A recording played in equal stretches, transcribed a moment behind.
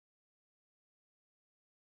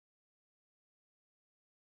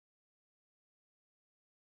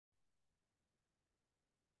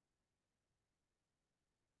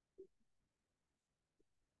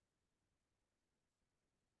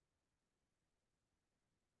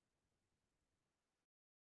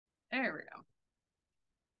There we go.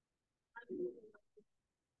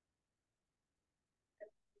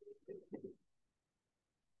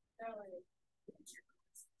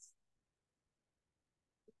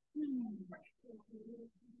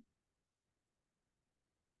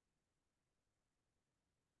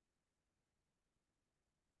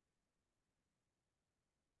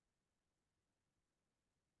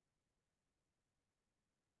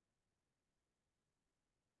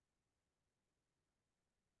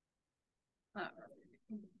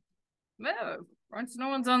 Oh, once no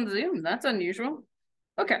one's on Zoom, that's unusual.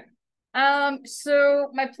 Okay.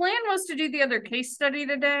 So my plan was to do the other case study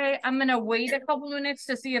today. I'm gonna wait a couple minutes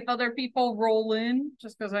to see if other people roll in,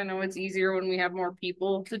 just because I know it's easier when we have more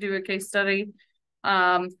people to do a case study.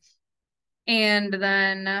 And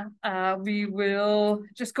then we will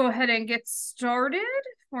just go ahead and get started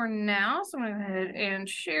for now. So I'm gonna go ahead and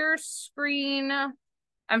share screen.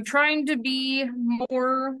 I'm trying to be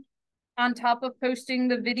more on top of posting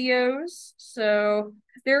the videos. So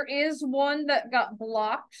there is one that got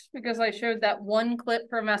blocked because I showed that one clip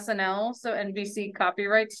from SNL. So NBC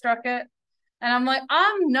copyright struck it. And I'm like,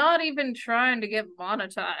 I'm not even trying to get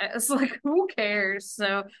monetized. Like, who cares?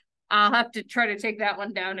 So I'll have to try to take that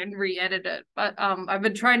one down and re-edit it. But I've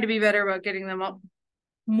been trying to be better about getting them up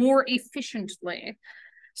more efficiently.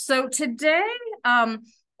 So today,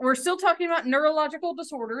 we're still talking about neurological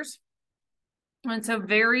disorders. And so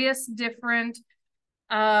various different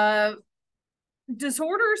disorders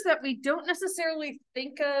that we don't necessarily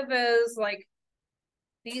think of as like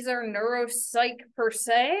these are neuropsych per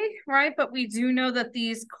se, right? But we do know that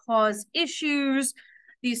these cause issues.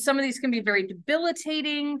 Some of these can be very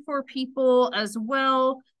debilitating for people as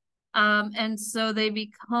well. And so they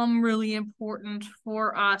become really important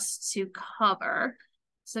for us to cover.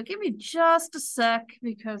 So give me just a sec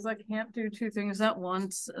because I can't do two things at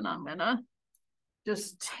once, and I'm gonna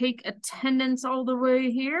just take attendance all the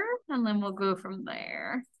way here, and then we'll go from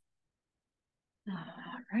there.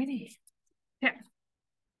 Alrighty. Okay.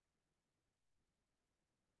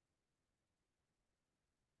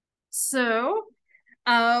 So,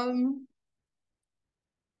 I'm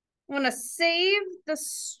gonna save the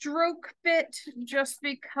stroke bit just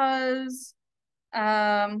because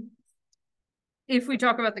if we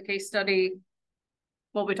talk about the case study,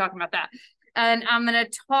 we'll be talking about that. And I'm gonna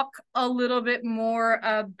talk a little bit more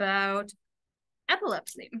about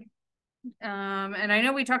epilepsy. And I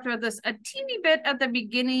know we talked about this a teeny bit at the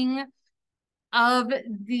beginning of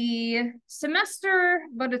the semester,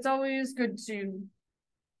 but it's always good to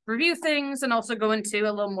review things and also go into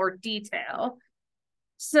a little more detail.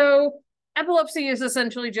 So epilepsy is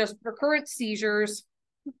essentially just recurrent seizures,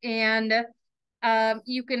 and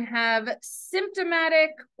you can have symptomatic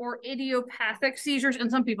or idiopathic seizures, and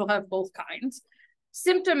some people have both kinds.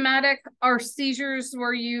 Symptomatic are seizures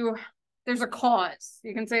where there's a cause.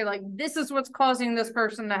 You can say like, this is what's causing this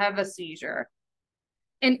person to have a seizure.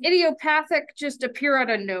 And idiopathic just appear out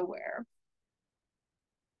of nowhere.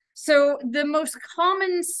 So the most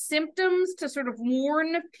common symptoms to sort of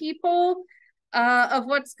warn people of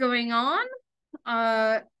what's going on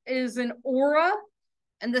is an aura.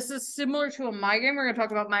 And this is similar to a migraine. We're going to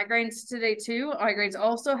talk about migraines today too. Migraines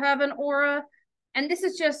also have an aura. And this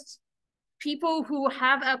is just people who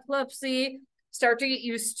have epilepsy start to get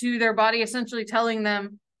used to their body essentially telling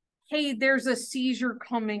them, hey, there's a seizure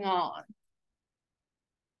coming on.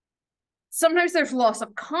 Sometimes there's loss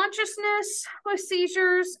of consciousness with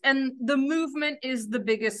seizures, and the movement is the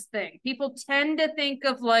biggest thing. People tend to think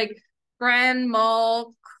of like grand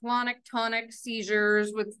mal, clonic-tonic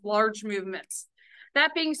seizures with large movements.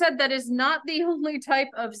 That being said, that is not the only type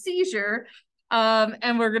of seizure,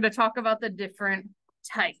 and we're going to talk about the different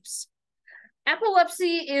types.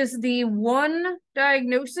 Epilepsy is the one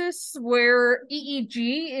diagnosis where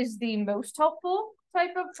EEG is the most helpful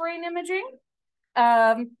type of brain imaging.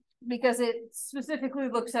 Because it specifically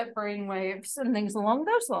looks at brain waves and things along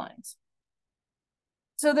those lines.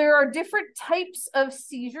 So there are different types of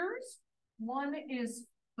seizures. One is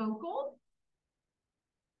focal.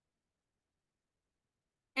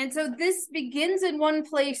 And so this begins in one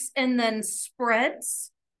place and then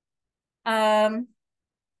spreads. And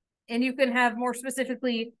you can have more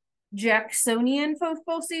specifically Jacksonian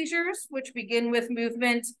focal seizures, which begin with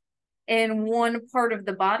movement in one part of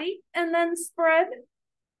the body and then spread.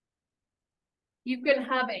 You can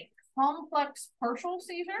have a complex partial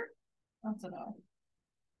seizure. That's an O.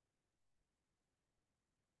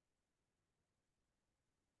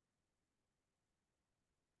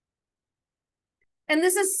 And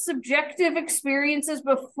this is subjective experiences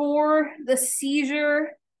before the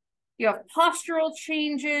seizure. You have postural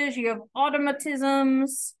changes, you have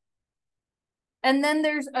automatisms. And then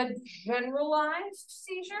there's a generalized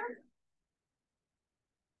seizure.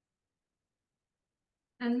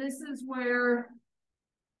 And this is where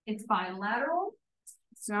it's bilateral.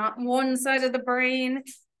 It's not one side of the brain,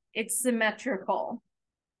 it's symmetrical.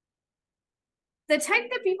 The type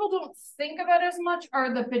that people don't think about as much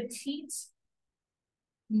are the petite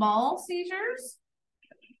mal seizures,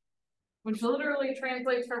 which literally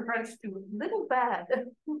translates from French to little bad.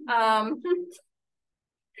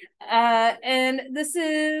 And this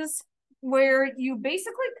is where you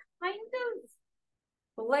basically kind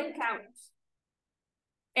of blank out.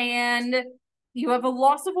 And you have a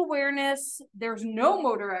loss of awareness. There's no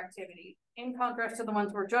motor activity, in contrast to the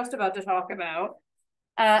ones we're just about to talk about,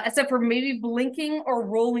 except for maybe blinking or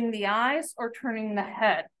rolling the eyes or turning the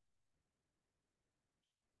head.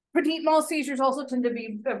 Petite mal seizures also tend to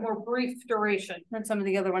be a more brief duration than some of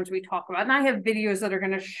the other ones we talk about. And I have videos that are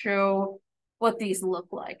going to show what these look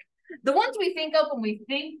like. The ones we think of when we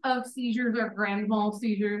think of seizures are grand mal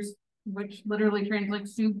seizures, which literally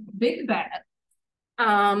translates to big bad.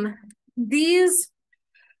 These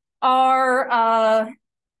are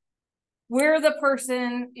where the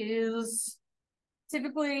person is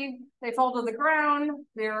typically, they fall to the ground.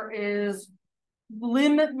 There is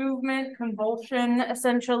limb movement, convulsion,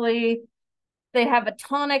 essentially. They have a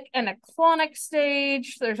tonic and a clonic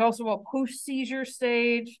stage. There's also a post-seizure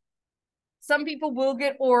stage. Some people will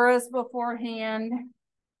get auras beforehand.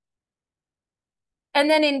 And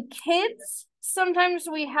then in kids, sometimes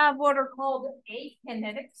we have what are called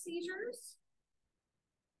akinetic seizures.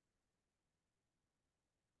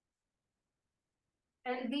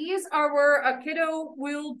 And these are where a kiddo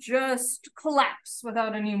will just collapse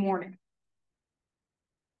without any warning.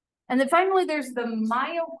 And then finally, there's the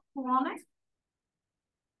myoclonic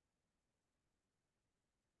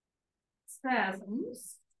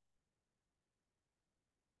spasms.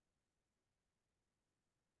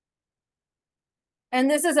 And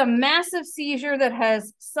this is a massive seizure that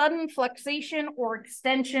has sudden flexation or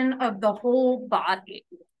extension of the whole body.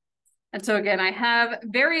 And so again, I have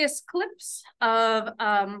various clips of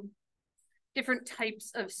different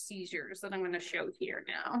types of seizures that I'm going to show here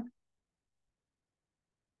now.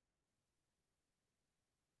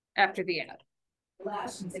 After the ad.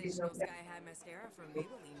 Lash Sensational Sky High Mascara from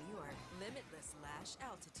Maybelline New York. Limitless Lash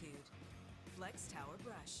Altitude. Flex Tower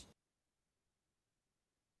Brush.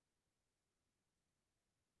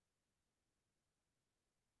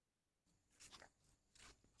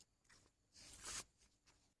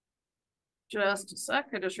 Just a sec.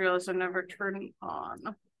 I just realized I never turned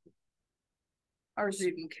on our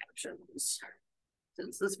Zoom captions.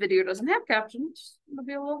 Since this video doesn't have captions, it'll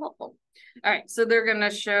be a little helpful. All right, so they're gonna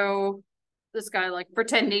show this guy like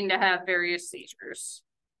pretending to have various seizures.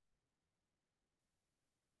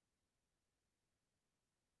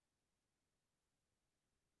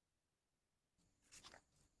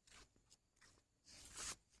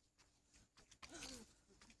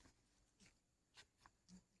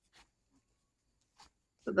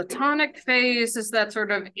 So the tonic phase is that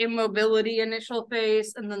sort of immobility initial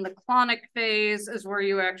phase, and then the clonic phase is where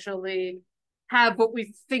you actually have what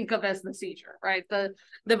we think of as the seizure, right? The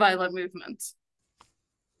violent movements.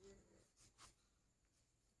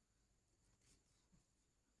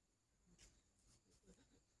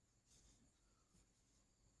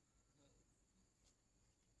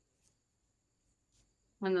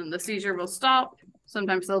 And then the seizure will stop.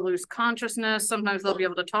 Sometimes they'll lose consciousness. Sometimes they'll be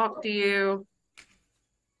able to talk to you.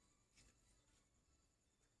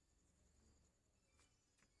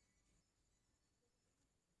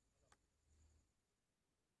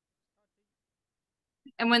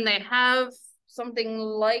 And when they have something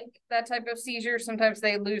like that type of seizure, sometimes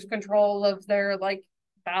they lose control of their like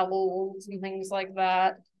bowels and things like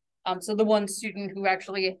that. So the one student who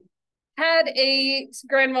actually had a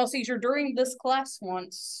grand mal seizure during this class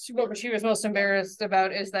once, what she was most embarrassed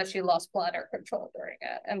about is that she lost bladder control during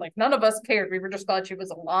it. And like none of us cared. We were just glad she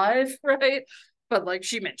was alive, right? But like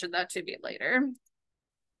she mentioned that to me later.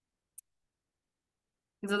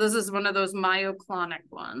 So this is one of those myoclonic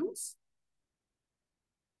ones.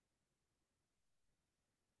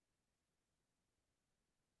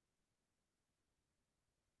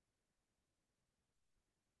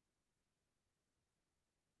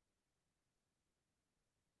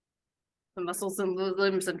 The muscles in the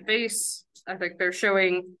limbs and face. I think they're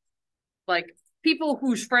showing like people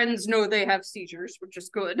whose friends know they have seizures, which is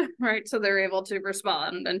good, right? So they're able to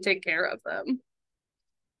respond and take care of them.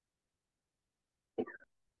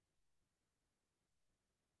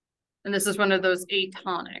 And this is one of those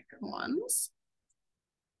atonic ones.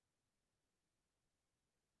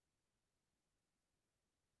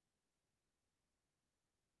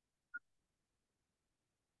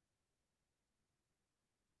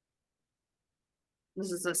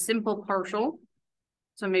 This is a simple partial.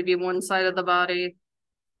 So maybe one side of the body.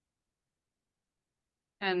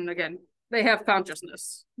 And again, they have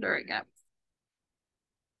consciousness during it.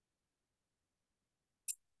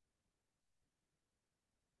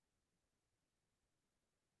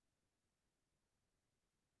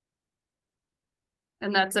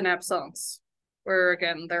 And that's an absence, where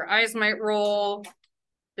again, their eyes might roll,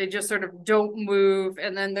 they just sort of don't move,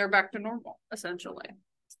 and then they're back to normal, essentially.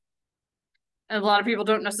 And a lot of people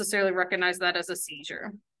don't necessarily recognize that as a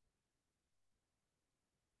seizure.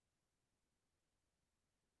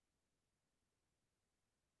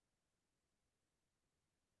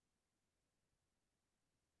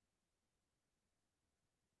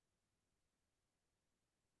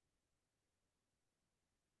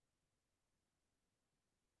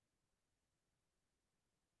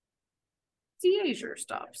 Seizure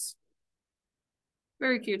stops.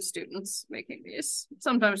 Very cute students making these,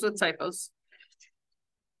 sometimes with typos.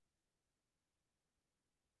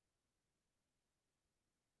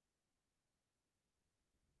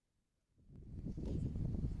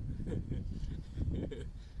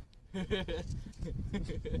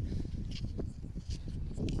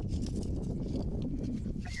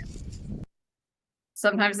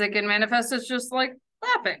 Sometimes they can manifest as just like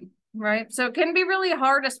laughing, right? So it can be really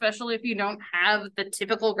hard, especially if you don't have the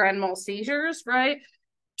typical grand mal seizures, right?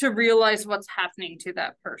 To realize what's happening to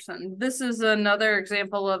that person. This is another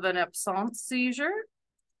example of an absence seizure.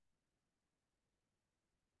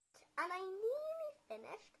 And I nearly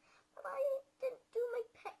finished, but I didn't do my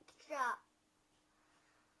picture.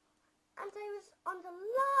 And I was on the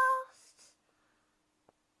last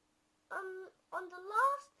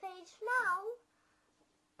page now.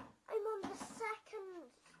 I'm on the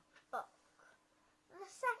second book. The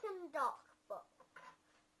second dark book.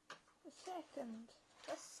 The second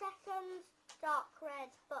dark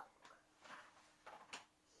red book.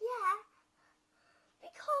 Yeah,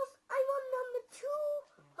 because I'm on number 2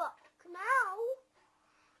 book now.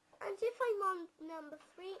 And if I'm on number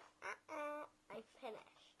 3, I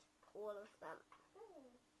finished all of them.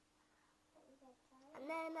 And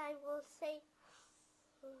then I will say...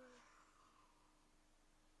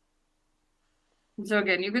 So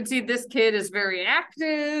again, you can see this kid is very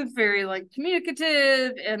active, very like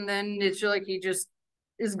communicative, and then it's like he just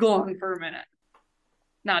is gone for a minute.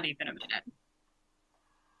 Not even a minute.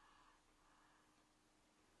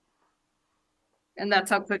 And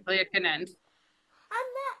that's how quickly it can end.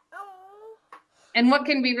 And what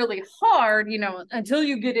can be really hard, you know, until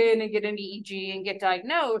you get in and get an EEG and get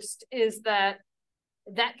diagnosed, is that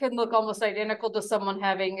can look almost identical to someone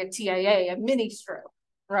having a TIA, a mini stroke,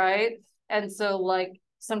 right? And so like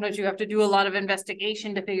sometimes you have to do a lot of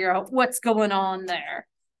investigation to figure out what's going on there,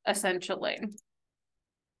 essentially.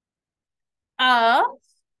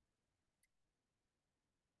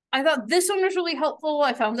 I thought this one was really helpful.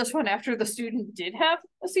 I found this one after the student did have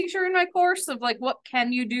a seizure in my course, of like, what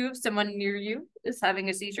can you do if someone near you is having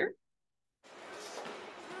a seizure? Those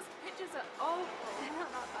pictures are awful. They're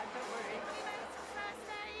not bad, don't worry.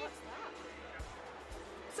 What's that?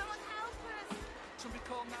 Someone help us! Somebody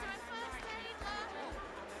call 911.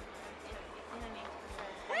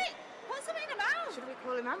 Hey, what's the main about? Should we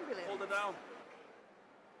call an ambulance? Hold her down.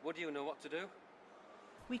 Would you know what to do?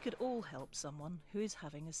 We could all help someone who is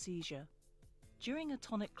having a seizure. During a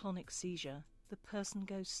tonic-clonic seizure, the person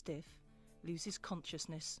goes stiff, loses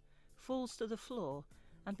consciousness, falls to the floor,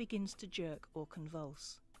 and begins to jerk or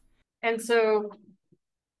convulse. And so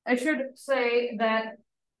I should say that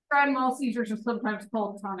grand mal seizures are sometimes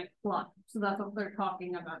called tonic-clonic. So that's what they're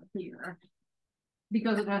talking about here.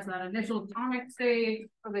 Because it has that initial tonic stage,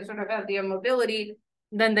 where they sort of have the immobility,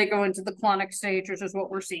 then they go into the clonic stage, which is what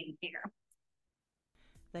we're seeing here.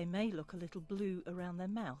 They may look a little blue around their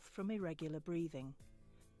mouth from irregular breathing.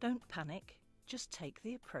 Don't panic, just take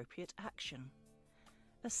the appropriate action.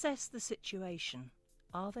 Assess the situation.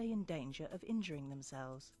 Are they in danger of injuring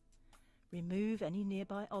themselves? Remove any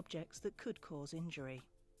nearby objects that could cause injury.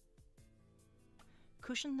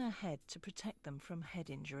 Cushion their head to protect them from head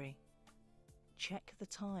injury. Check the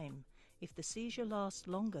time. If the seizure lasts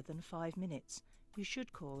longer than 5 minutes, you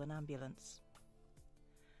should call an ambulance.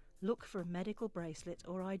 Look for a medical bracelet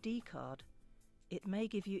or ID card. It may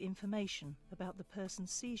give you information about the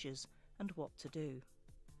person's seizures and what to do.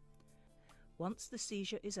 Once the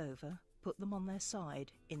seizure is over, put them on their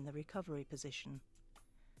side in the recovery position.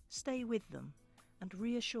 Stay with them and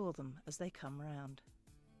reassure them as they come round.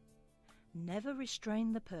 Never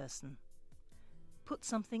restrain the person. Put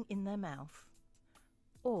something in their mouth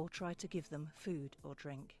or try to give them food or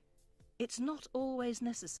drink. It's not always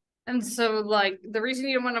necessary And so, like, the reason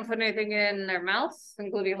you don't want to put anything in their mouth,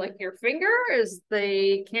 including like your finger, is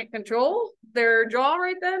they can't control their jaw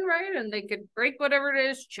right then, right? And they could break whatever it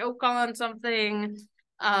is, choke on something.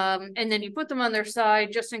 And then you put them on their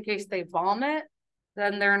side just in case they vomit,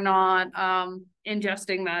 then they're not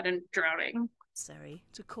ingesting that and drowning. Necessary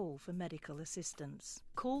to call for medical assistance.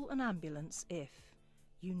 Call an ambulance if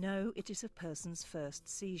you know it is a person's first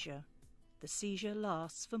seizure. The seizure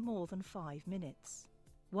lasts for more than 5 minutes.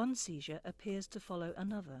 One seizure appears to follow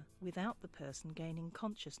another without the person gaining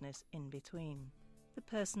consciousness in between. The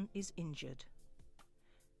person is injured.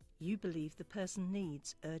 You believe the person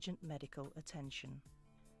needs urgent medical attention.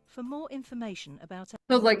 For more information about...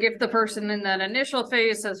 So, like, if the person in that initial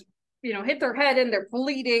phase has, hit their head and they're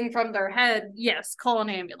bleeding from their head, yes, call an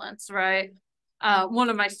ambulance, right? One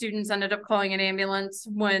of my students ended up calling an ambulance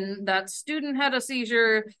when that student had a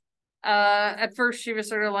seizure. At first she was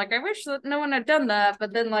sort of like, I wish that no one had done that,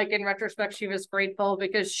 but then, like, in retrospect, she was grateful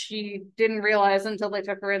because she didn't realize until they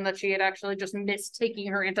took her in that she had actually just missed taking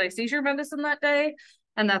her anti-seizure medicine that day,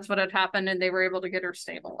 and that's what had happened, and they were able to get her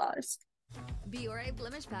stabilized. Biore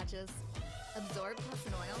blemish patches. Absorb pus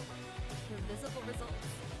and oil for visible results.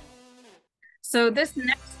 So this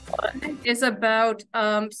next one is about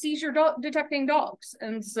seizure detecting dogs.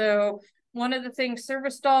 And so one of the things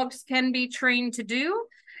service dogs can be trained to do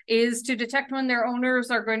is to detect when their owners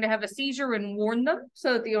are going to have a seizure and warn them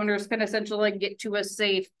so that the owners can essentially get to a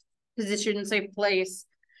safe position, safe place.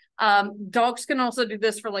 Dogs can also do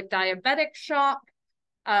this for like diabetic shock.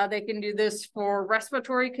 They can do this for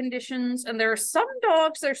respiratory conditions. And there are some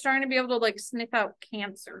dogs that are starting to be able to like sniff out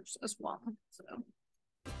cancers as well. So.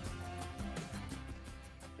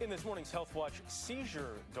 In this morning's Health Watch,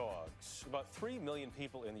 seizure dogs. About 3 million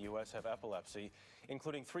people in the U.S. have epilepsy,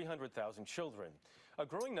 including 300,000 children. A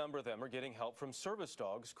growing number of them are getting help from service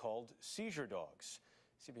dogs called seizure dogs.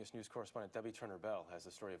 CBS News correspondent Debbie Turner-Bell has the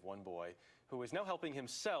story of one boy who is now helping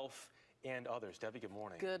himself and others. Debbie, good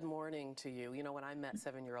morning. Good morning to you. You know, when I met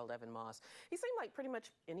 7-year-old Evan Moss, he seemed like pretty much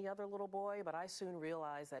any other little boy, but I soon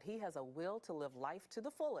realized that he has a will to live life to the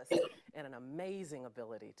fullest and an amazing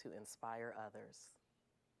ability to inspire others.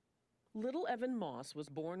 Little Evan Moss was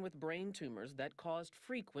born with brain tumors that caused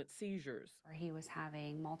frequent seizures. He was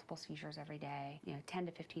having multiple seizures every day, 10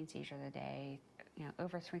 to 15 seizures a day,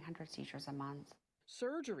 over 300 seizures a month.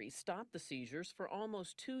 Surgery stopped the seizures for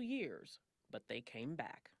almost 2 years, but they came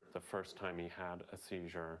back. The first time he had a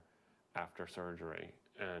seizure after surgery,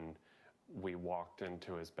 and we walked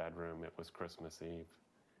into his bedroom, it was Christmas Eve.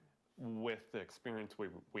 With the experience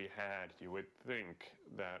we had, you would think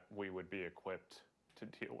that we would be equipped to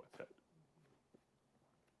deal with it.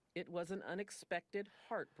 It was an unexpected,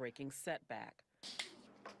 heartbreaking setback.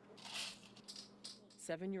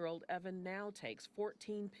 7-year-old Evan now takes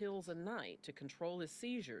 14 pills a night to control his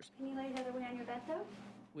seizures. Can you lay the other way on your bed, though?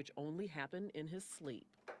 Which only happen in his sleep.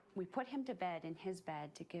 We put him to bed in his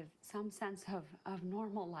bed to give some sense of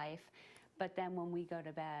normal life, but then when we go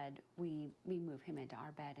to bed, we move him into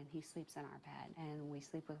our bed and he sleeps in our bed, and we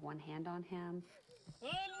sleep with one hand on him.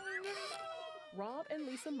 Rob and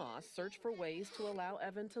Lisa Moss search for ways to allow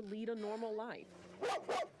Evan to lead a normal life.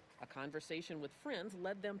 A conversation with friends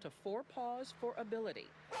led them to 4 Paws for Ability,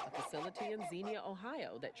 a facility in Xenia,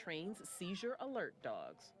 Ohio that trains seizure alert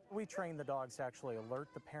dogs. We train the dogs to actually alert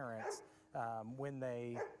the parents when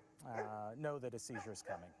they know that a seizure is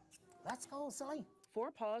coming. Let's go, silly.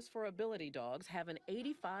 4 Paws for Ability dogs have an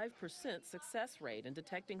 85% success rate in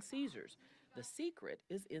detecting seizures. The secret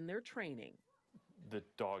is in their training. The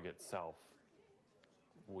dog itself,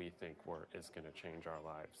 we think is going to change our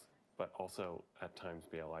lives, but also at times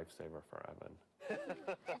be a lifesaver for Evan.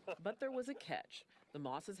 But there was a catch. The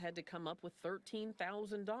Mosses had to come up with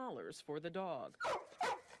 $13,000 for the dog.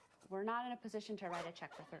 We're not in a position to write a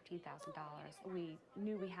check for $13,000. We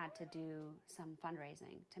knew we had to do some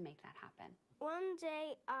fundraising to make that happen. One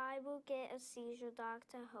day I will get a seizure dog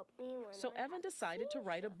to help me when So Evan decided to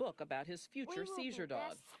write a book about his future seizure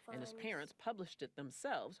dog, and his parents published it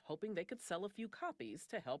themselves, hoping they could sell a few copies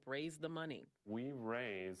to help raise the money. We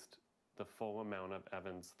raised the full amount of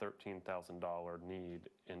Evan's $13,000 need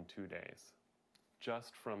in 2 days,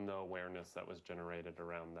 just from the awareness that was generated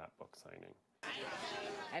around that book signing.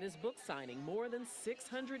 At his book signing, more than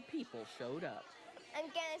 600 people showed up. I'm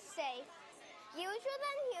gonna say, huger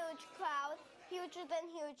than huge crowd, huger than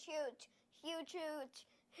huge, huge, huge, huge,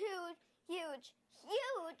 huge, huge,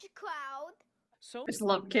 huge crowd. I just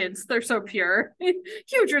love kids. They're so pure.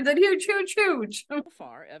 Huger than huge, huge, huge. So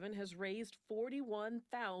far, Evan has raised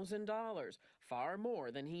 $41,000, far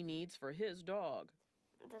more than he needs for his dog.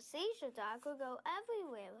 the seizure dog will go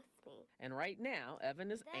everywhere with me. And right now,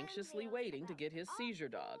 Evan is anxiously waiting to get his seizure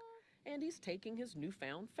dog, and he's taking his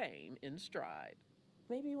newfound fame in stride.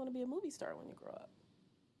 Maybe you want to be a movie star when you grow up.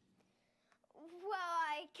 Well,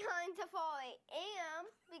 I kind of already am,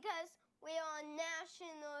 because we're on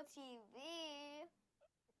national TV.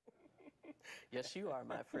 Yes, you are,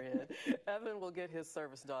 my friend. Evan will get his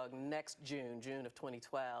service dog next June of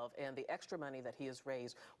 2012, and the extra money that he has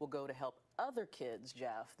raised will go to help other kids,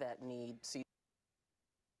 Jeff, that need seizure.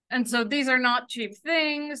 And so these are not cheap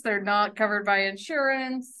things. They're not covered by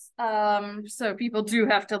insurance. So people do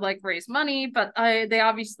have to like raise money, but they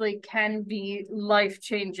obviously can be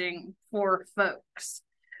life-changing for folks.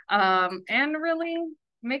 And really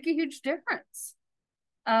make a huge difference.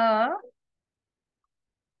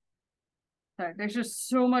 Sorry, there's just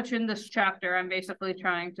so much in this chapter. I'm basically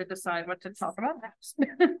trying to decide what to talk about next.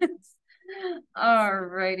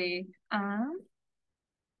 Alrighty.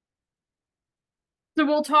 So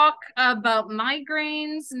we'll talk about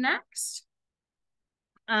migraines next.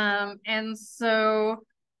 And so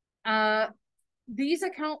these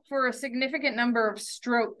account for a significant number of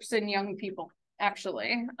strokes in young people,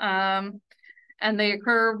 actually. And they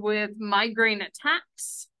occur with migraine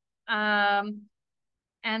attacks.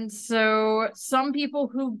 And so some people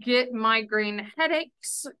who get migraine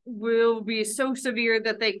headaches will be so severe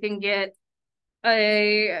that they can get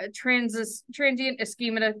a transient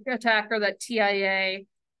ischemic attack, or that TIA,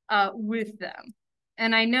 with them.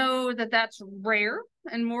 And I know that that's rare,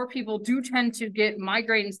 and more people do tend to get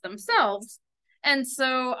migraines themselves. And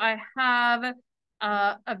so I have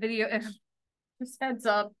a video, just heads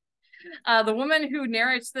up. The woman who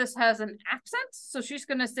narrates this has an accent, so she's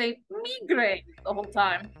going to say migraine the whole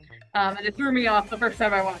time. And it threw me off the first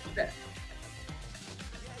time I watched it.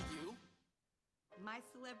 My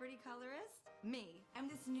celebrity colorist? Me. I'm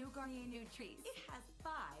this new Garnier Nutrice. It has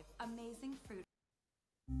 5 amazing fruit.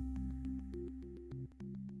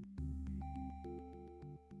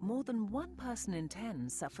 More than 1 person in 10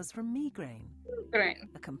 suffers from migraine.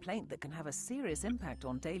 A complaint that can have a serious impact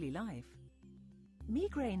on daily life.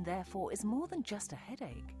 Migraine, therefore, is more than just a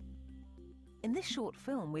headache. In this short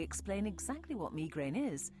film, we explain exactly what migraine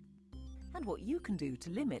is and what you can do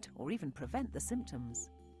to limit or even prevent the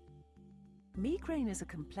symptoms. Migraine is a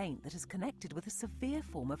complaint that is connected with a severe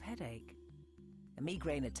form of headache. A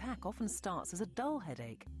migraine attack often starts as a dull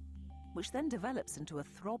headache, which then develops into a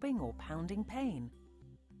throbbing or pounding pain,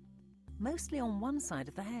 mostly on one side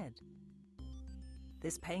of the head.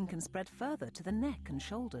 This pain can spread further to the neck and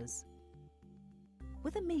shoulders.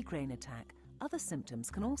 With a migraine attack, other symptoms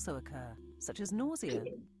can also occur, such as nausea,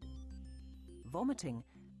 vomiting,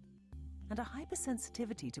 and a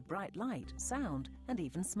hypersensitivity to bright light, sound, and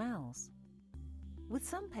even smells. With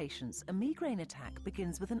some patients, a migraine attack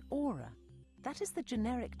begins with an aura. That is the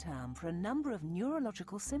generic term for a number of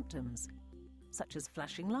neurological symptoms, such as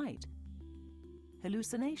flashing light,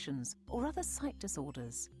 hallucinations, or other sight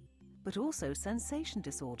disorders, but also sensation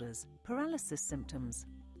disorders, paralysis symptoms,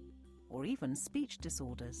 or even speech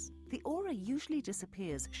disorders. The aura usually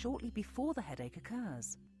disappears shortly before the headache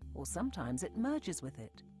occurs, or sometimes it merges with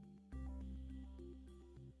it.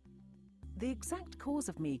 The exact cause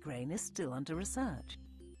of migraine is still under research.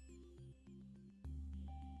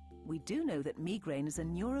 We do know that migraine is a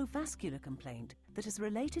neurovascular complaint that is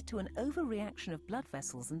related to an overreaction of blood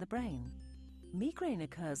vessels in the brain. Migraine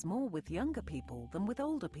occurs more with younger people than with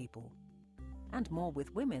older people, and more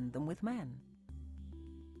with women than with men.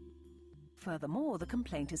 Furthermore, the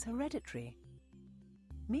complaint is hereditary.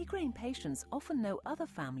 Migraine patients often know other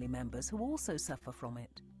family members who also suffer from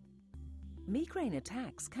it. Migraine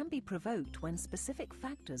attacks can be provoked when specific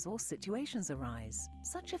factors or situations arise.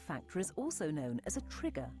 Such a factor is also known as a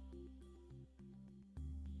trigger.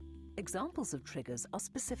 Examples of triggers are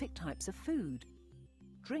specific types of food,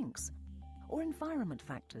 drinks, or environment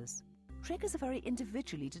factors. Triggers are very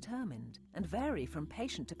individually determined and vary from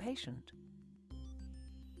patient to patient.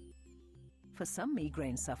 For some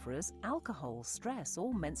migraine sufferers, alcohol, stress,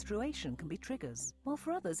 or menstruation can be triggers, while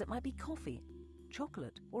for others it might be coffee,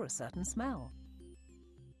 chocolate, or a certain smell.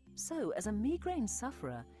 So, as a migraine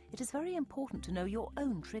sufferer, it is very important to know your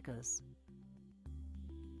own triggers.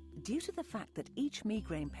 Due to the fact that each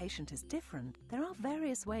migraine patient is different, there are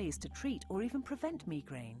various ways to treat or even prevent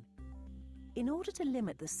migraine. In order to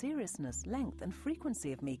limit the seriousness, length, and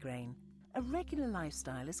frequency of migraine, a regular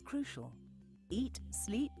lifestyle is crucial. Eat,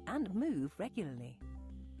 sleep, and move regularly.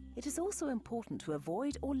 It is also important to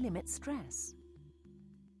avoid or limit stress.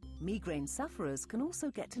 Migraine sufferers can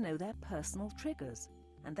also get to know their personal triggers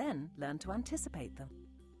and then learn to anticipate them.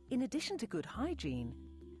 In addition to good hygiene,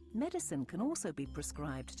 medicine can also be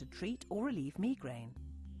prescribed to treat or relieve migraine.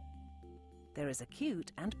 There is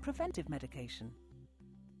acute and preventive medication.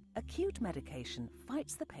 Acute medication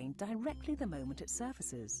fights the pain directly the moment it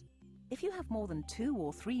surfaces. If you have more than 2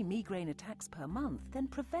 or 3 migraine attacks per month, then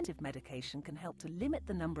preventive medication can help to limit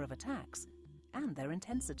the number of attacks and their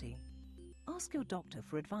intensity. Ask your doctor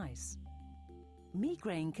for advice.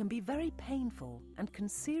 Migraine can be very painful and can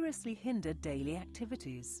seriously hinder daily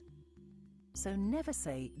activities. So never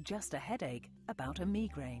say just a headache about a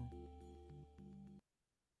migraine.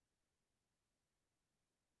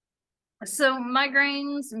 So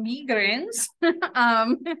migraines,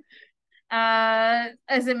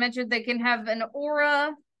 as I mentioned, they can have an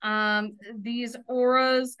aura. These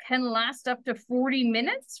auras can last up to 40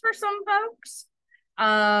 minutes for some folks.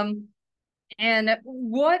 And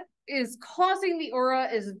what is causing the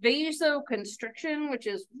aura is vasoconstriction, which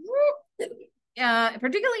is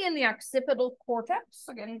particularly in the occipital cortex,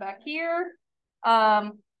 again back here.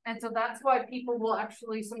 And so that's why people will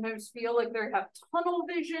actually sometimes feel like they have tunnel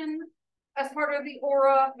vision as part of the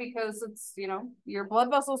aura, because it's, you know, your blood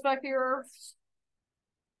vessels back here,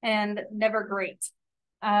 and never great.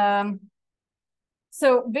 So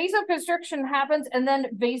vasoconstriction happens, and then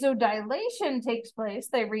vasodilation takes place.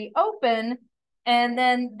 They reopen, and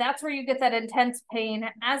then that's where you get that intense pain.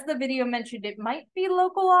 As the video mentioned, it might be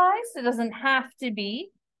localized. It doesn't have to be.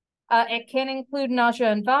 It can include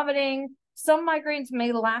nausea and vomiting. Some migraines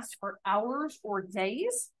may last for hours or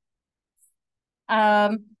days.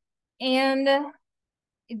 And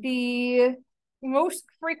the most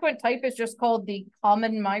frequent type is just called the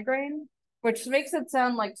common migraine, which makes it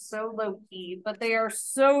sound like so low-key, but they are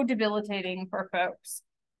so debilitating for folks.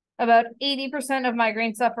 About 80% of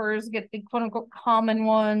migraine sufferers get the quote-unquote common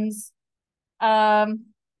ones. Other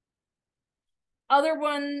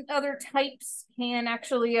types can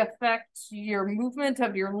actually affect your movement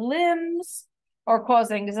of your limbs or cause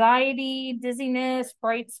anxiety, dizziness,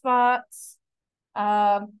 bright spots.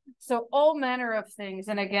 So all manner of things,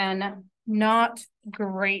 and again, not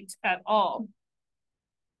great at all.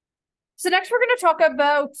 So next we're going to talk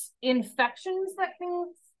about infections that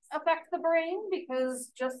can affect the brain,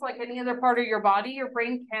 because just like any other part of your body, your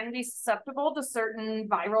brain can be susceptible to certain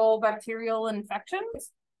viral bacterial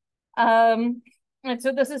infections. And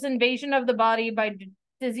so this is invasion of the body by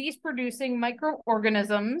disease-producing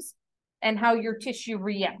microorganisms and how your tissue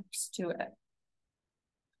reacts to it.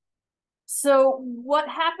 So what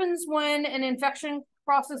happens when an infection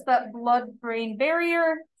crosses that blood-brain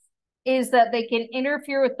barrier is that they can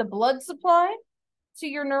interfere with the blood supply to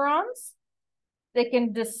your neurons. They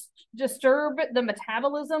can disturb the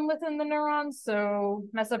metabolism within the neurons, so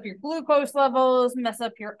mess up your glucose levels, mess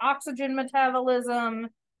up your oxygen metabolism.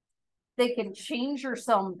 They can change your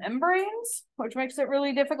cell membranes, which makes it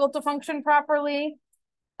really difficult to function properly.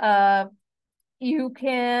 You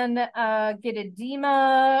can get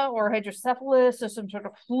edema or hydrocephalus or some sort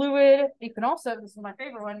of fluid. You can also, this is my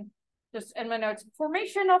favorite one, just in my notes,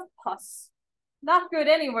 formation of pus. Not good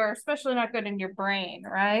anywhere, especially not good in your brain,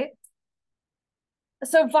 right?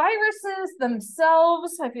 So viruses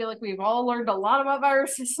themselves, I feel like we've all learned a lot about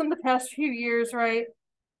viruses in the past few years, right?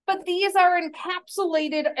 But these are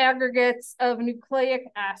encapsulated aggregates of nucleic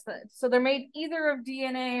acids. So they're made either of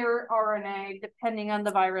DNA or RNA, depending on the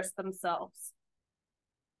virus themselves.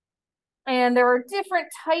 And there are different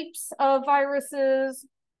types of viruses.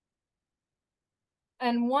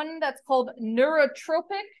 And one that's called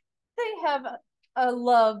neurotropic, they have a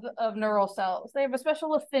love of neural cells. They have a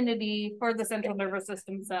special affinity for the central nervous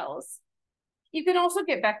system cells. You can also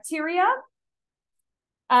get bacteria,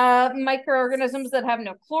 microorganisms that have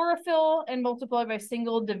no chlorophyll and multiply by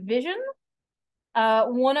single division.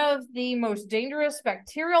 One of the most dangerous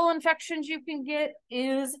bacterial infections you can get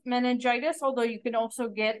is meningitis, although you can also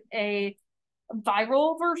get a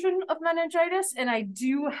viral version of meningitis, and I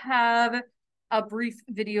do have a brief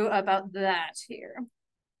video about that here.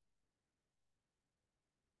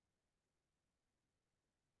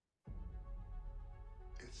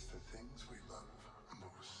 It's the things we love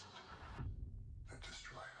most that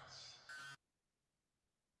destroy us.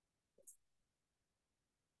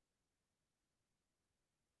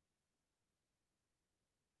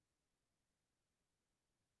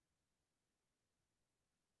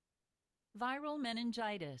 Viral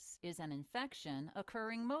meningitis is an infection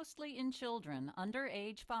occurring mostly in children under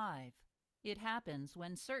age 5. It happens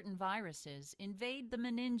when certain viruses invade the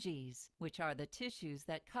meninges, which are the tissues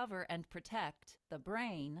that cover and protect the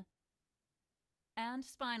brain and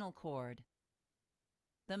spinal cord.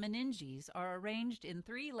 The meninges are arranged in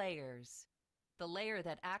 3 layers. The layer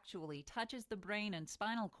that actually touches the brain and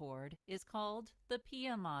spinal cord is called the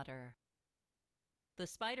pia mater. The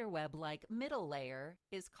spiderweb-like middle layer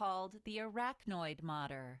is called the arachnoid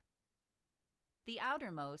mater. The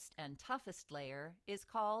outermost and toughest layer is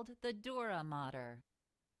called the dura mater.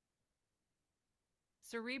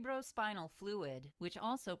 Cerebrospinal fluid, which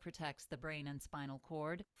also protects the brain and spinal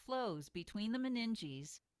cord, flows between the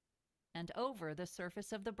meninges and over the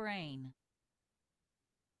surface of the brain.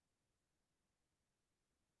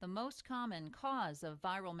 The most common cause of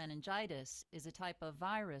viral meningitis is a type of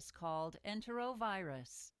virus called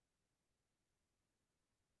enterovirus.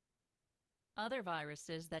 Other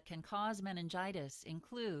viruses that can cause meningitis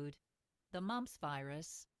include the mumps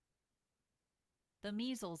virus, the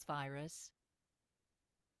measles virus,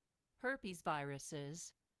 herpes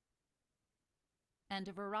viruses, and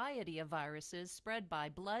a variety of viruses spread by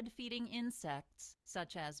blood-feeding insects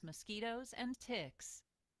such as mosquitoes and ticks.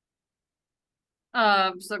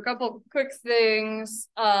 So a couple quick things.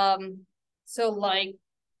 So like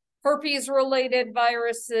herpes-related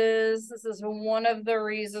viruses. This is one of the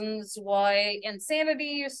reasons why insanity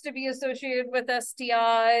used to be associated with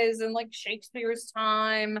STIs in like Shakespeare's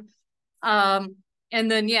time. And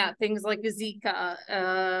then, yeah, things like Zika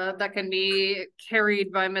that can be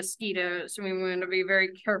carried by mosquitoes. We want to be very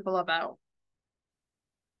careful about.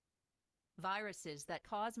 Viruses that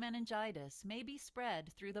cause meningitis may be spread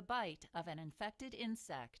through the bite of an infected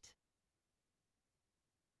insect.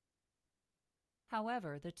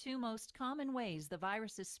 However, the two most common ways the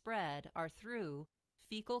viruses spread are through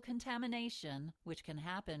fecal contamination, which can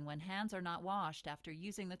happen when hands are not washed after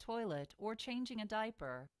using the toilet or changing a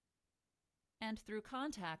diaper, and through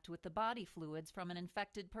contact with the body fluids from an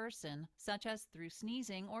infected person, such as through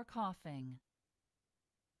sneezing or coughing.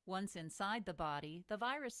 Once inside the body, the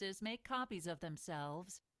viruses make copies of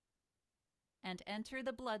themselves and enter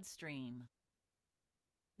the bloodstream.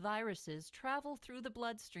 Viruses travel through the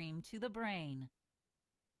bloodstream to the brain,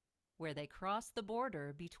 where they cross the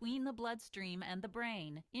border between the bloodstream and the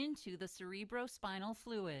brain into the cerebrospinal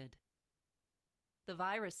fluid. The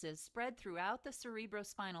viruses spread throughout the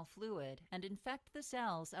cerebrospinal fluid and infect the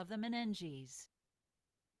cells of the meninges.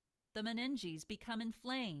 The meninges become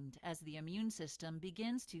inflamed as the immune system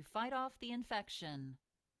begins to fight off the infection.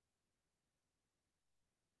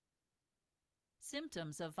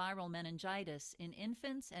 Symptoms of viral meningitis in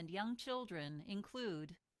infants and young children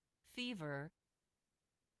include fever,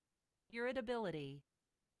 irritability,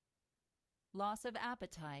 loss of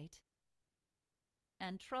appetite,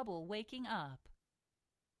 and trouble waking up.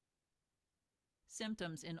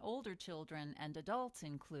 Symptoms in older children and adults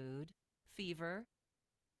include fever,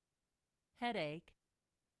 headache,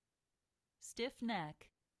 stiff neck,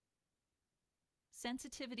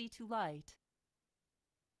 sensitivity to light,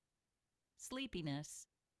 sleepiness,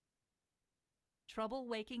 trouble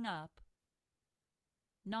waking up,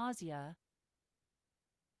 nausea,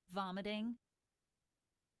 vomiting,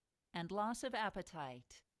 and loss of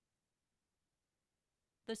appetite.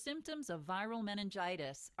 The symptoms of viral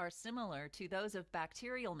meningitis are similar to those of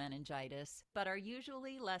bacterial meningitis, but are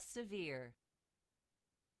usually less severe.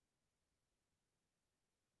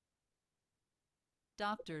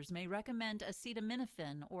 Doctors may recommend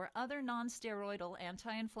acetaminophen or other non-steroidal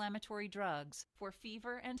anti-inflammatory drugs for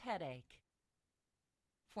fever and headache.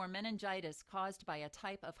 For meningitis caused by a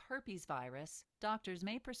type of herpes virus, doctors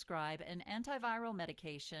may prescribe an antiviral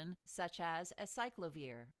medication such as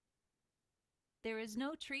acyclovir. There is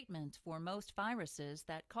no treatment for most viruses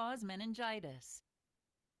that cause meningitis,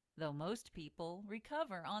 though most people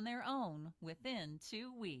recover on their own within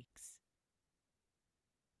 2 weeks.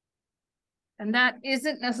 And that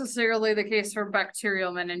isn't necessarily the case for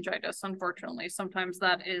bacterial meningitis, unfortunately. Sometimes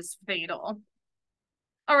that is fatal.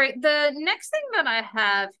 All right, the next thing that I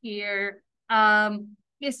have here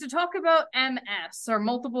is to talk about MS, or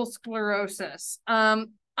multiple sclerosis.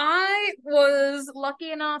 I was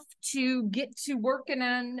lucky enough to get to work in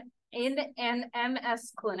an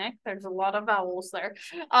MS clinic. There's a lot of vowels there.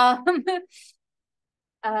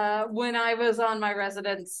 When I was on my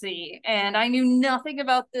residency, and I knew nothing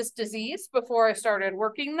about this disease before I started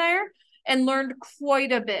working there and learned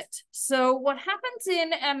quite a bit. So what happens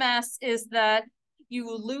in MS is that you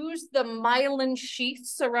lose the myelin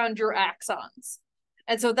sheaths around your axons.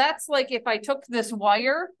 And so that's like if I took this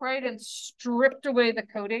wire, right, and stripped away the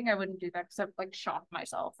coating. I wouldn't do that because I'd like shock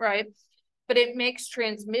myself, right? But it makes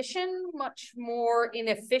transmission much more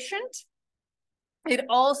inefficient. It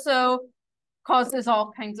also causes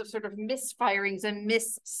all kinds of sort of misfirings and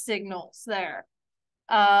missignals there.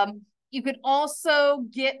 You could also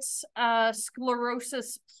get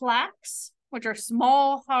sclerosis plaques, which are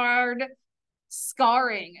small, hard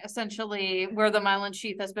scarring, essentially, where the myelin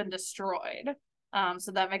sheath has been destroyed.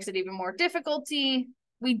 So that makes it even more difficulty.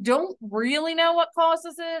 We don't really know what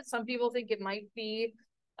causes it. Some people think it might be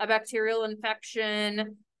a bacterial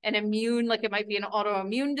infection. an immune, like it might be an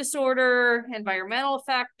autoimmune disorder, environmental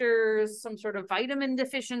factors, some sort of vitamin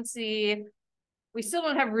deficiency. We still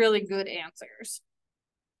don't have really good answers.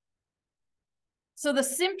 So the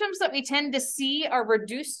symptoms that we tend to see are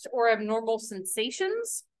reduced or abnormal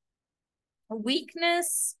sensations,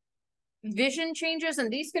 weakness, vision changes,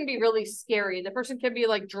 and these can be really scary. The person can be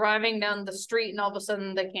like driving down the street and all of a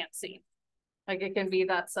sudden they can't see. Like it can be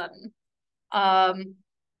that sudden.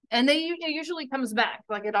 And it usually comes back.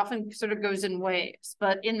 Like it often sort of goes in waves,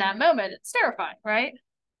 but in that moment it's terrifying, right?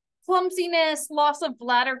 Clumsiness, loss of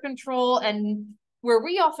bladder control, and where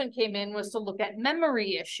we often came in was to look at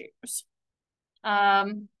memory issues.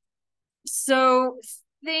 So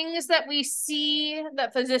things that we see,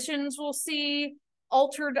 that physicians will see,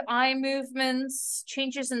 altered eye movements,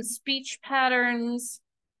 changes in speech patterns.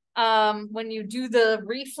 When you do the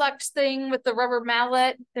reflex thing with the rubber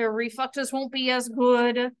mallet, their reflexes won't be as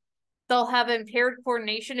good. They'll have impaired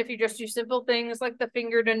coordination if you just do simple things like the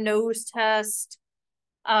finger to nose test.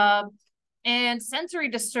 And sensory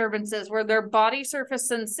disturbances where their body surface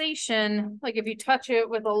sensation, like if you touch it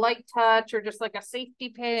with a light touch or just like a safety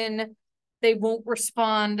pin, they won't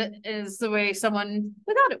respond as the way someone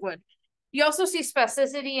without it would. You also see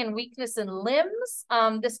spasticity and weakness in limbs.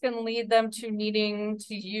 This can lead them to needing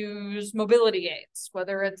to use mobility aids,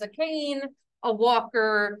 whether it's a cane, a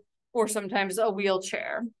walker, or sometimes a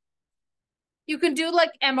wheelchair. You can do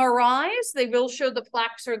like MRIs. They will show the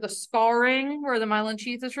plaques or the scarring where the myelin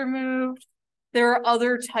sheath is removed. There are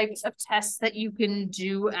other types of tests that you can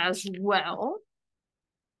do as well,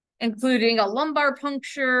 including a lumbar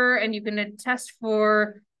puncture, and you can test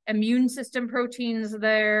for immune system proteins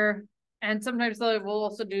there. And sometimes they will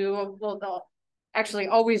also do, well, they'll actually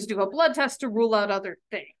always do a blood test to rule out other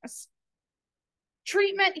things.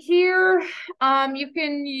 Treatment here, you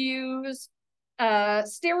can use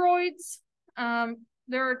steroids.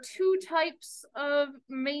 There are two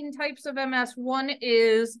main types of MS. One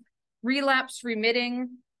is relapse remitting,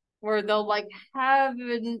 where they'll like have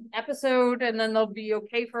an episode and then they'll be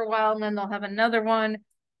okay for a while and then they'll have another one.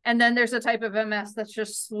 And then there's a type of MS that's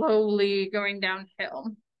just slowly going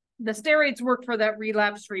downhill. The steroids work for that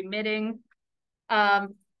relapse remitting.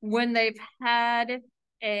 When they've had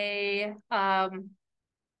a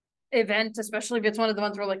event, especially if it's one of the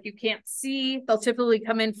ones where like you can't see, they'll typically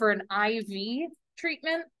come in for an IV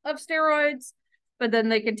treatment of steroids, but then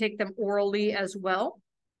they can take them orally as well.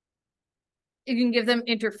 You can give them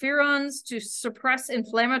interferons to suppress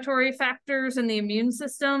inflammatory factors in the immune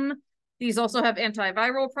system. These also have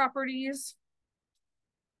antiviral properties.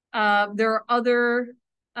 There are other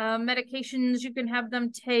medications you can have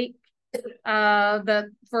them take that,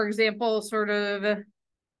 for example, sort of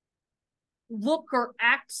look or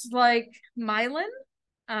act like myelin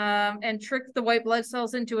and trick the white blood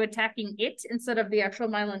cells into attacking it instead of the actual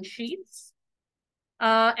myelin sheaths.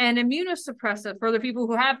 And immunosuppressive for the people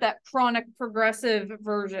who have that chronic progressive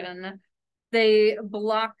version. They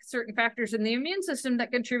block certain factors in the immune system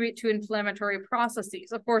that contribute to inflammatory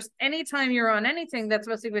processes. Of course, anytime you're on anything that's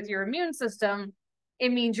messing with your immune system,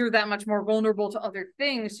 it means you're that much more vulnerable to other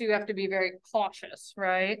things. So you have to be very cautious,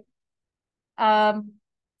 right?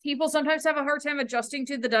 People sometimes have a hard time adjusting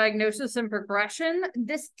to the diagnosis and progression.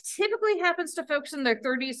 This typically happens to folks in their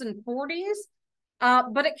 30s and 40s,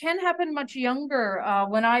 but it can happen much younger.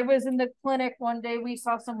 When I was in the clinic one day, we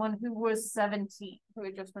saw someone who was 17 who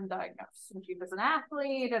had just been diagnosed, and she was an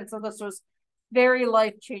athlete, and so this was very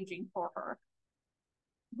life-changing for her.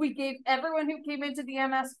 We gave everyone who came into the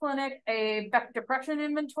MS clinic a Beck depression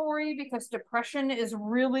inventory because depression is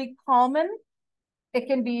really common. It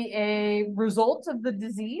can be a result of the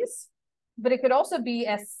disease, but it could also be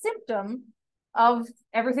a symptom of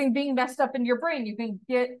everything being messed up in your brain. You can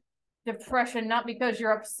get depression not because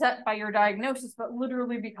you're upset by your diagnosis, but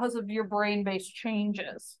literally because of your brain-based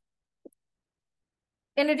changes.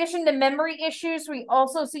 In addition to memory issues, we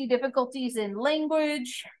also see difficulties in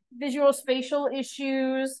language, visual spatial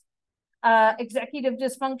issues, executive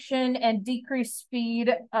dysfunction, and decreased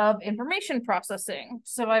speed of information processing.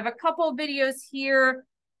 So I have a couple of videos here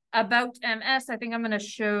about MS. I think I'm going to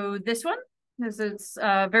show this one because it's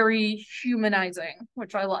very humanizing,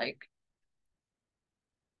 which I like.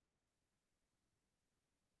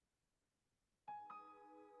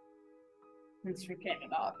 It's for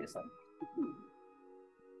Canada, obviously.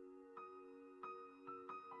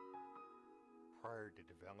 Prior to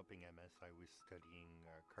developing MS, I was studying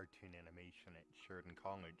cartoon animation at Sheridan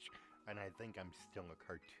College, and I think I'm still a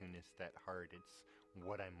cartoonist at heart. It's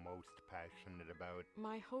what I'm most passionate about.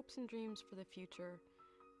 My hopes and dreams for the future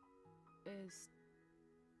is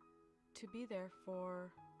to be there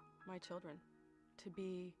for my children, to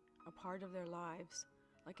be a part of their lives,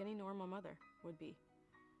 like any normal mother would be.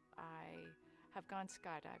 I have gone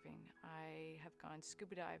skydiving. I have gone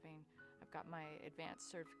scuba diving. I've got my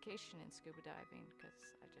advanced certification in scuba diving because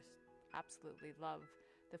I just absolutely love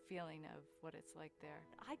the feeling of what it's like there.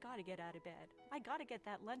 I gotta get out of bed. I gotta get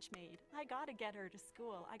that lunch made. I gotta get her to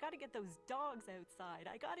school. I gotta get those dogs outside.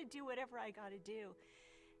 I gotta do whatever I gotta do.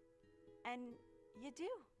 And you do.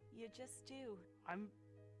 You just do. I'm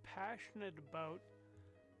passionate about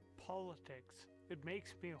politics. It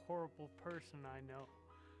makes me a horrible person, I know.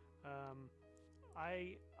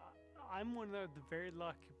 I'm one of the very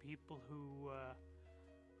lucky people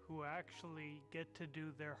who actually get to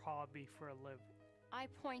do their hobby for a living. I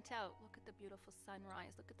point out, look at the beautiful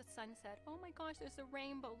sunrise, look at the sunset. Oh my gosh, there's a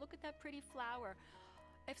rainbow. Look at that pretty flower.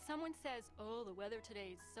 If someone says, oh, the weather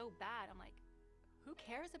today is so bad, I'm like, who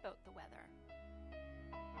cares about the weather?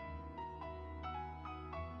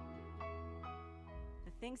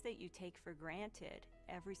 The things that you take for granted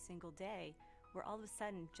every single day were all of a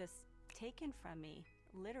sudden just taken from me,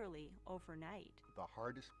 literally overnight. The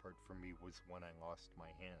hardest part for me was when I lost my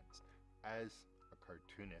hands. As a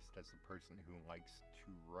cartoonist, as a person who likes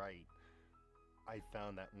to write, I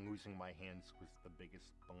found that losing my hands was the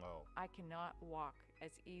biggest blow. I cannot walk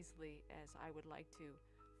as easily as I would like to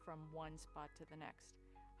from one spot to the next.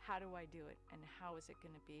 How do I do it, and how is it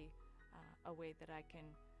going to be a way that I can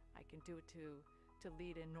do it to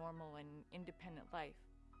lead a normal and independent life?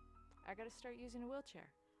 I got to start using a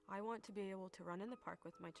wheelchair. I want to be able to run in the park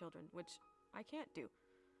with my children, which I can't do.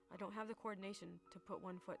 I don't have the coordination to put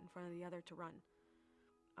one foot in front of the other to run.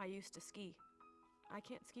 I used to ski. I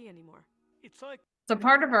can't ski anymore. It's like... So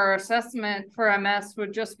part of our assessment for MS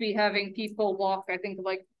would just be having people walk, I think,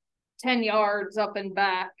 like 10 yards up and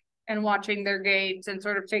back and watching their gaits and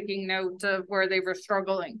sort of taking note of where they were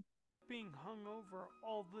struggling. Being hungover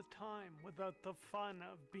all the time without the fun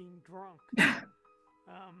of being drunk.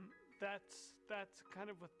 That's kind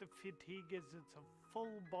of what the fatigue is. It's a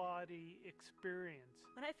full body experience.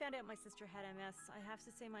 When I found out my sister had MS, I have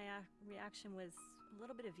to say my reaction was a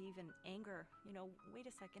little bit of even anger. You know, wait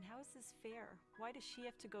a second, how is this fair? Why does she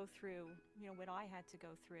have to go through, you know, what I had to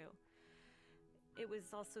go through? It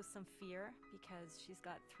was also some fear because she's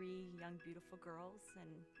got 3 young, beautiful girls and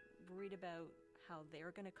worried about how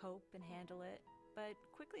they're going to cope and handle it. But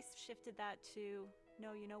quickly shifted that to,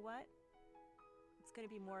 no, you know what? It's going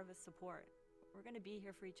to be more of a support. We're going to be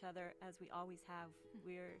here for each other as we always have.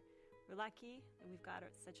 We're lucky and we've got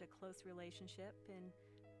such a close relationship, and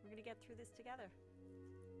we're going to get through this together.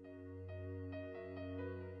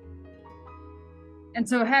 And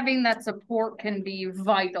so having that support can be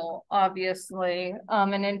vital, obviously.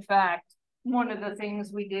 And in fact, one of the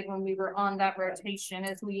things we did when we were on that rotation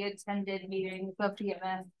is we attended meetings of the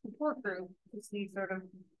MS support group to see sort of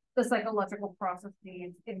the psychological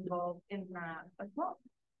processes involved in that as well.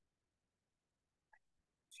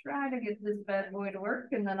 Try to get this bad boy to work,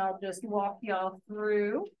 and then I'll just walk y'all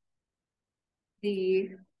through the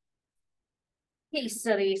case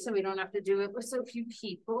study so we don't have to do it with so few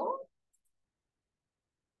people.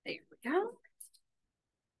 There we go.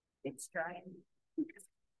 It's drying.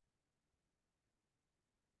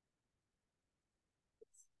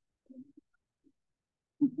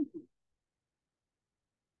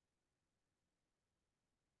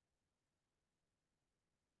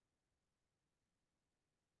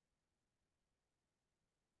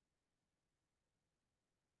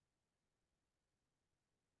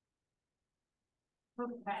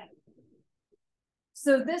 Okay.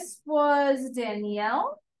 So this was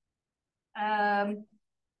Danielle. And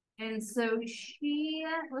so she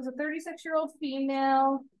was a 36-year-old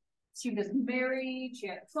female. She was married. She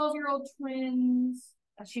had 12-year-old twins.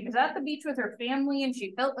 She was at the beach with her family and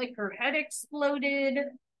she felt like her head exploded.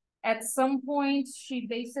 At some point, she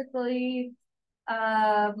basically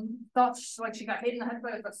thought she got hit in the head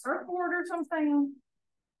by a surfboard or something.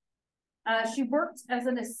 She worked as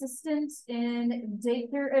an assistant in a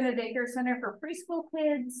daycare center for preschool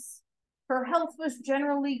kids. Her health was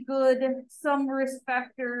generally good. Some risk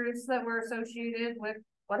factors that were associated with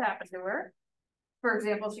what happened to her. For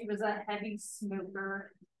example, she was a heavy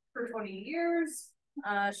smoker for 20 years.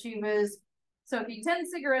 She was smoking 10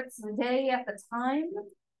 cigarettes a day at the time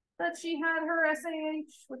that she had her SAH,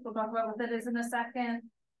 which we'll talk about what that is in a second.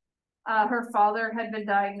 Her father had been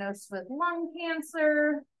diagnosed with lung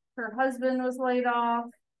cancer. Her husband was laid off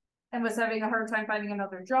and was having a hard time finding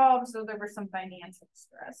another job, so there was some financial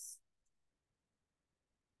stress.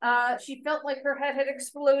 She felt like her head had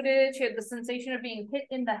exploded. She had the sensation of being hit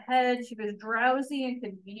in the head. She was drowsy and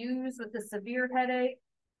confused with a severe headache.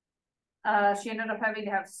 She ended up having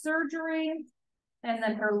to have surgery, and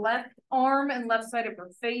then her left arm and left side of her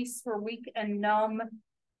face were weak and numb.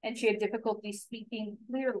 and she had difficulty speaking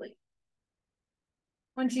clearly.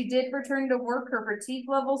 When she did return to work, her fatigue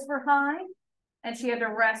levels were high, and she had to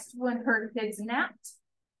rest when her kids napped.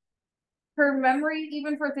 Her memory,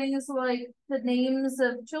 even for things like the names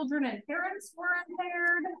of children and parents, were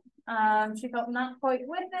impaired. She felt not quite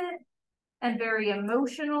with it and very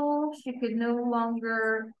emotional. She could no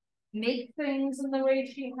longer make things in the way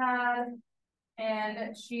she had,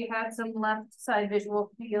 and she had some left side visual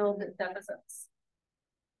field deficits.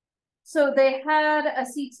 So they had a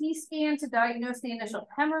CT scan to diagnose the initial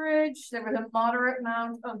hemorrhage. There was a moderate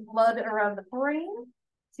amount of blood around the brain.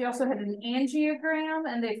 She also had an angiogram,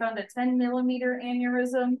 and they found a 10-millimeter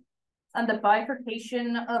aneurysm on the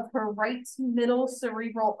bifurcation of her right middle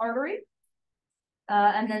cerebral artery.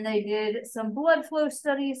 And then they did some blood flow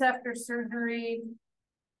studies after surgery,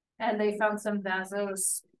 and they found some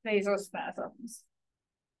vasospasms.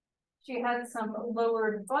 She had some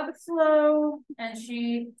lowered blood flow, and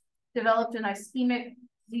she developed an ischemic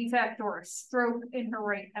defect or a stroke in her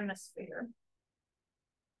right hemisphere.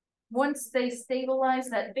 Once they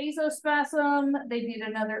stabilized that vasospasm, they did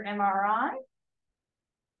another MRI,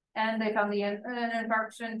 and they found an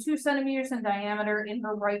infarction 2 centimeters in diameter in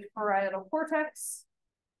her right parietal cortex.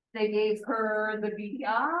 They gave her the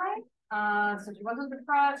BDI, so she wasn't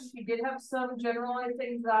depressed. She did have some generalized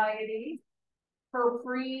anxiety. Her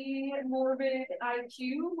pre-morbid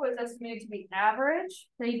IQ was estimated to be average.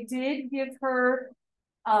 They did give her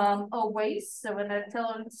a WAIS, so an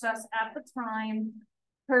intelligence test at the time.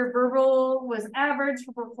 Her verbal was average.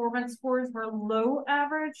 Her performance scores were low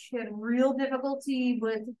average. She had real difficulty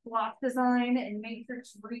with block design and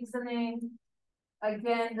matrix reasoning.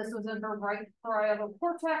 Again, this was in her right parietal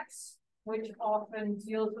cortex, which often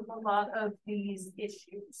deals with a lot of these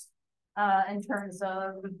issues in terms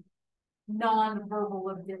of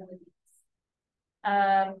non-verbal abilities.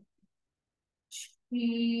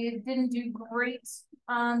 She didn't do great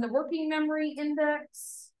on the working memory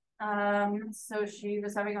index. So she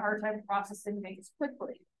was having a hard time processing things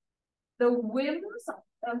quickly. The WIMS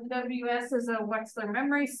of WS is a Wechsler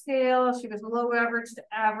memory scale. She was low average to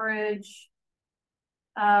average.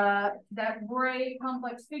 That gray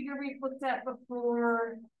complex figure we've looked at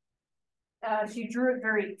before, she drew it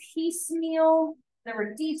very piecemeal. There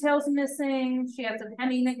were details missing. She had some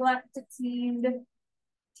hemi-neglect, it seemed.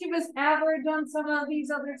 She was average on some of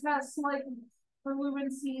these other tests, like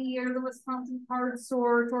fluency or the Wisconsin card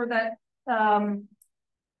sort, or that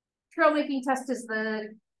trail making test is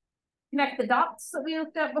the connect the dots that we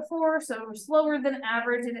looked at before. So it was slower than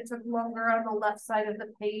average, and it took longer on the left side of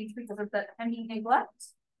the page because of that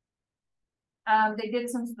hemi-neglect. They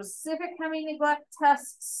did some specific hemi-neglect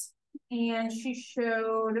tests, and she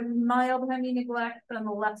showed mild hemi-neglect on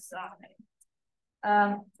the left side.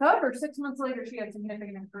 However, 6 months later, she had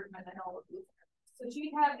significant improvement in all of these. So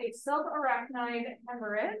she had a subarachnoid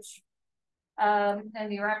hemorrhage, and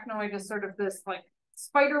the arachnoid is sort of this like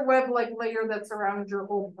spider web-like layer that's around your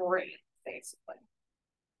whole brain, basically.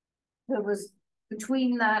 It was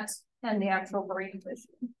between that and the actual brain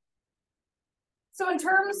tissue. So in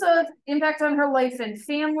terms of impact on her life and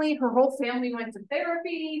family, her whole family went to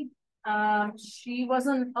therapy. She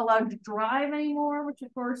wasn't allowed to drive anymore, which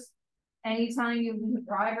of course, anytime you lose a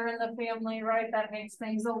driver in the family, right, that makes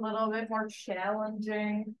things a little bit more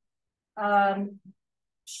challenging.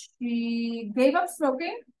 She gave up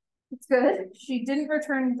smoking. It's good. She didn't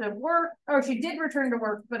return to work, or she did return to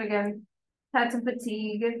work, but again, had some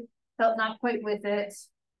fatigue, felt not quite with it.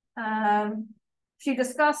 She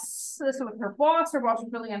discussed this with her boss. Her boss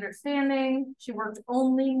was really understanding. She worked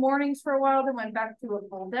only mornings for a while, then went back to a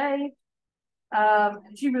full day.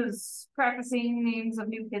 She was practicing names of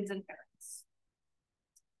new kids and parents.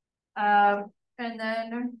 And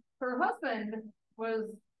then her husband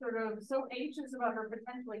was sort of so anxious about her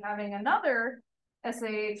potentially having another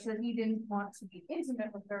SAH that he didn't want to be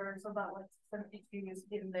intimate with her, so that led to some issues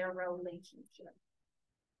in their relationship.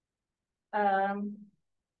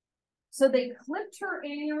 So they clipped her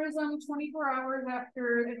aneurysm 24 hours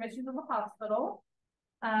after admission to the hospital.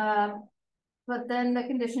 But then the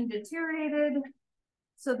condition deteriorated.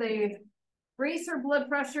 So they raised her blood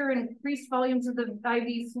pressure and increased volumes of the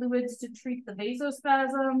IV fluids to treat the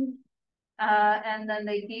vasospasm. And then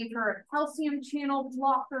they gave her a calcium channel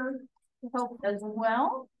blocker to help as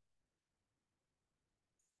well.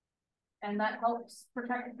 And that helps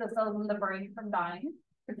protect the cells in the brain from dying,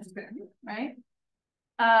 which is good, right?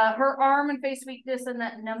 Her arm and face weakness and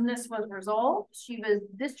that numbness was resolved. She was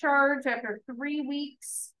discharged after 3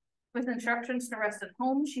 weeks with instructions to rest at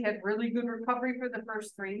home. She had really good recovery for the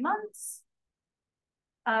first 3 months.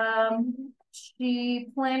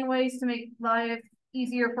 She planned ways to make life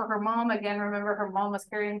easier for her mom. Again, remember her mom was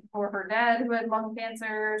caring for her dad who had lung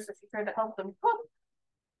cancer, so she tried to help them cook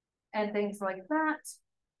and things like that.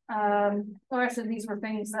 Well, actually, these were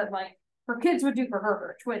things that like her kids would do for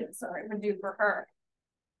her twins, sorry, would do for her.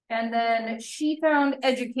 And then she found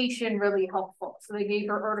education really helpful. So they gave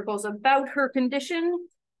her articles about her condition,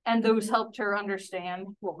 and those helped her understand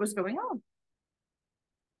what was going on.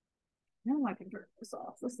 Now I can turn this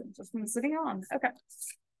off. This thing's just been sitting on. Okay.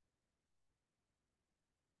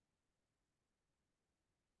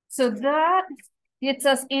 So that gets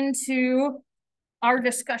us into our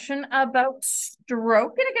discussion about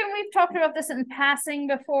stroke. And again, we've talked about this in passing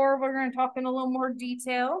before. We're going to talk in a little more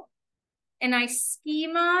detail. An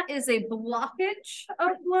ischema is a blockage of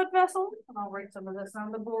blood vessels. And I'll write some of this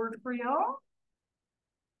on the board for y'all.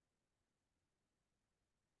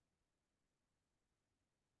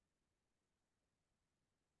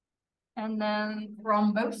 And then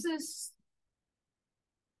thrombosis.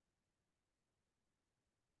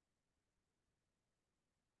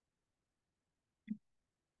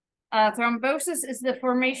 Thrombosis is the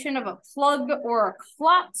formation of a plug or a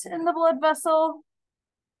clot in the blood vessel.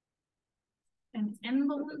 An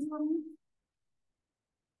embolism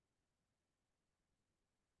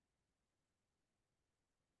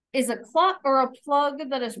is a clot or a plug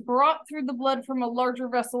that is brought through the blood from a larger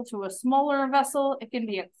vessel to a smaller vessel. It can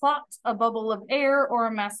be a clot, a bubble of air, or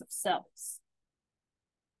a mass of cells.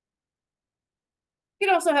 You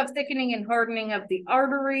can also have thickening and hardening of the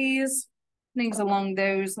arteries, things along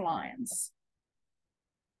those lines.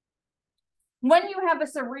 When you have a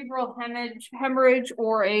cerebral hemorrhage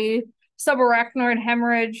or a subarachnoid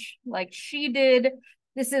hemorrhage like she did,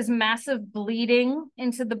 this is massive bleeding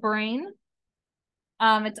into the brain.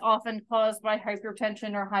 It's often caused by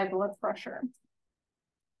hypertension or high blood pressure.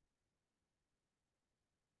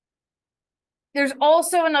 There's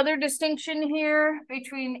also another distinction here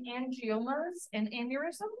between angiomas and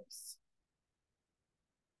aneurysms.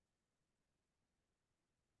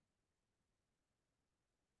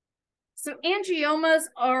 So angiomas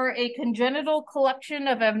are a congenital collection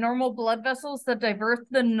of abnormal blood vessels that divert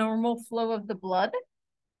the normal flow of the blood.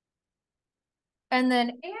 And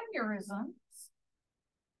then aneurysms,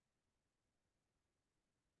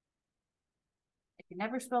 I can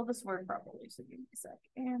never spell this word properly, so give me a sec.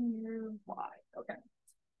 Okay.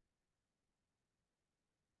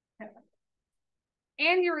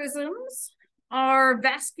 Aneurysms are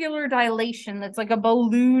vascular dilation. That's like a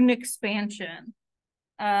balloon expansion.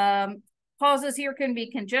 Causes here can be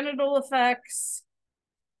congenital effects,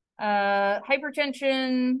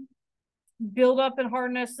 hypertension, buildup and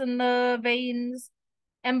hardness in the veins,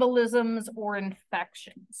 embolisms, or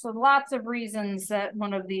infection. So lots of reasons that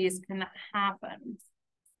one of these can happen.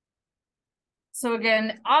 So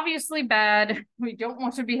again, obviously bad. We don't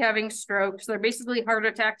want to be having strokes. They're basically heart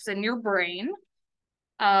attacks in your brain.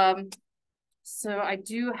 So I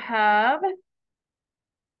do have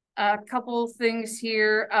a couple things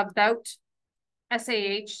here about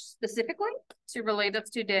SAH specifically to relate us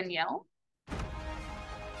to Danielle.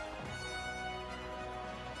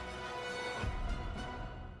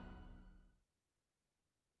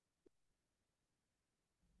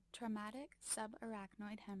 Traumatic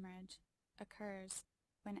subarachnoid hemorrhage occurs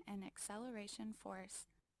when an acceleration force,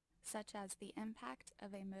 such as the impact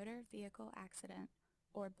of a motor vehicle accident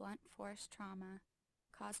or blunt force trauma,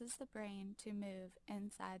 causes the brain to move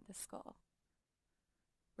inside the skull.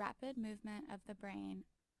 Rapid movement of the brain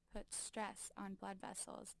puts stress on blood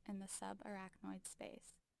vessels in the subarachnoid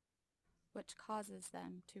space, which causes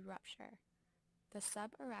them to rupture. The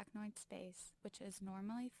subarachnoid space, which is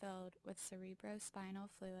normally filled with cerebrospinal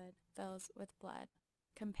fluid, fills with blood.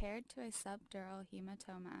 Compared to a subdural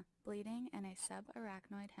hematoma, bleeding in a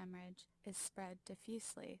subarachnoid hemorrhage is spread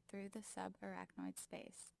diffusely through the subarachnoid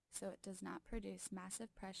space, so it does not produce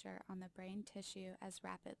massive pressure on the brain tissue as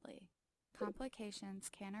rapidly. Complications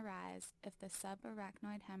can arise if the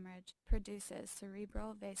subarachnoid hemorrhage produces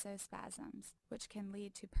cerebral vasospasms, which can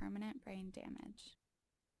lead to permanent brain damage.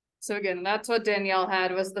 So again, that's what Danielle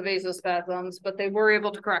had, was the vasospasms, but they were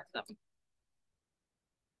able to correct them.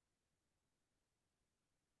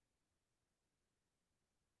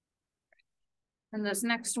 And this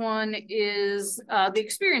next one is the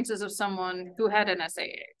experiences of someone who had an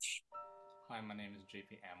SAH. Hi, my name is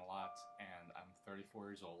JP Amelot, and I'm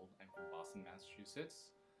 34 years old. I'm from Boston,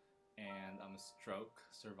 Massachusetts, and I'm a stroke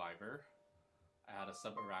survivor. I had a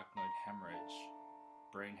subarachnoid hemorrhage,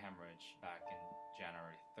 brain hemorrhage, back in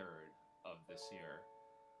January 3rd of this year.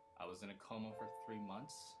 I was in a coma for 3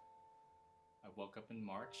 months. I woke up in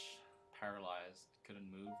March, paralyzed,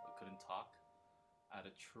 couldn't move, I couldn't talk. I had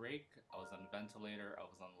a trach, I was on a ventilator, I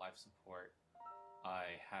was on life support,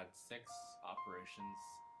 I had 6 operations,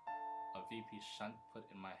 a VP shunt put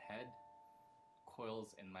in my head,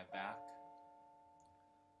 coils in my back,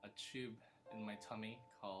 a tube in my tummy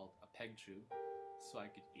called a peg tube so I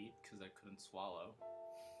could eat because I couldn't swallow,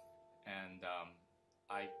 and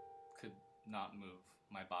I could not move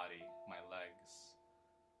my body, my legs,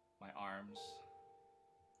 my arms.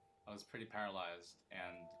 I was pretty paralyzed,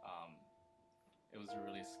 and it was a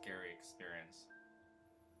really scary experience.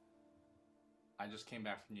 I just came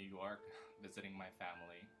back from New York visiting my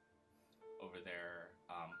family over there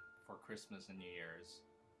for Christmas and New Year's.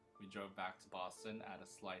 We drove back to Boston at a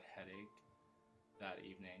slight headache that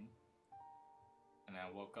evening, and I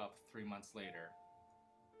woke up 3 months later,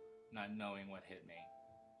 not knowing what hit me.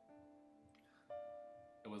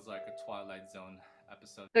 It was like a Twilight Zone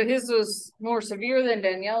episode. So his was more severe than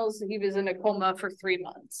Danielle's. He was in a coma for 3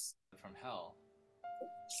 months. From hell.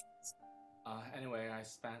 Anyway, I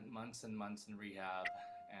spent months and months in rehab,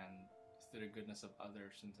 and through the goodness of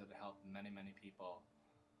others and to the help of many, many people,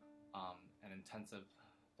 and intensive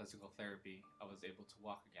physical therapy, I was able to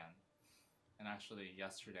walk again. And actually,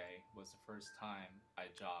 yesterday was the first time I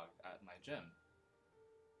jogged at my gym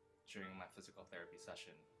during my physical therapy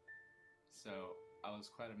session. So I was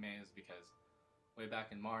quite amazed because way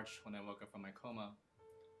back in March, when I woke up from my coma,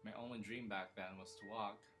 my only dream back then was to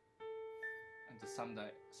walk and to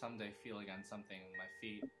someday feel again something in my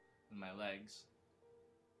feet and my legs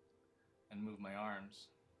and move my arms.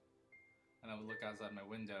 And I would look outside my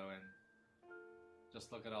window and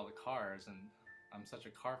just look at all the cars, and I'm such a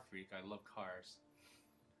car freak. I love cars.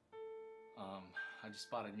 I just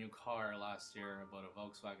bought a new car last year. I bought a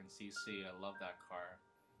Volkswagen CC. I love that car.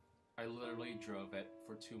 I literally drove it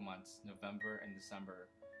for 2 months, November and December,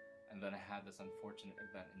 and then I had this unfortunate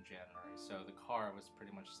event in January. So the car was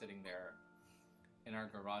pretty much sitting there in our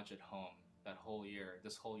garage at home that whole year,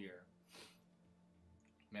 this whole year.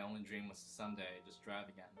 My only dream was to someday just drive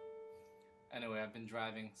again. Anyway, I've been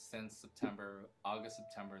driving since August,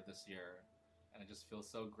 September this year, and it just feels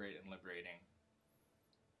so great and liberating.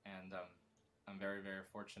 And I'm very, very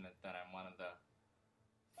fortunate that I'm one of the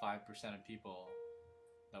 5% of people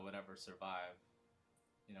that would ever survive,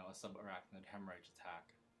 you know, a subarachnoid hemorrhage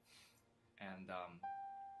attack. And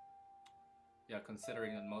yeah,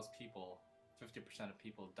 considering that most people, 50% of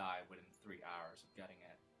people die within 3 hours of getting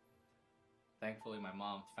it. Thankfully, my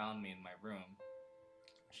mom found me in my room.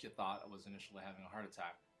 She thought I was initially having a heart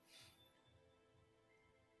attack.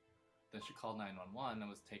 Then she called 911 and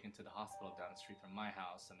was taken to the hospital down the street from my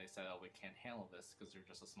house, and they said, oh, we can't handle this because they're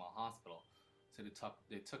just a small hospital. So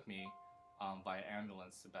they took me by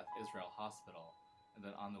ambulance to Beth Israel Hospital, and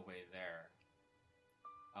then on the way there,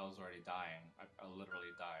 I was already dying. I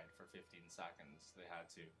literally died for 15 seconds. They had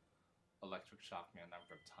to electric shock me a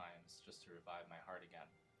number of times just to revive my heart again.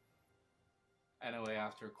 Anyway,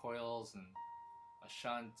 after coils and a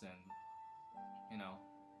shunt and, you know,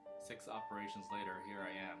 6 operations later, here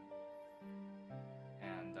I am.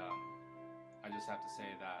 And I just have to say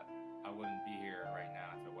that I wouldn't be here right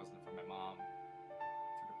now if it wasn't for my mom,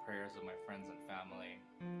 for the prayers of my friends and family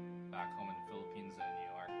back home in the Philippines and New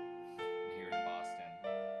York, and here in Boston.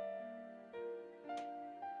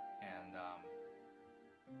 And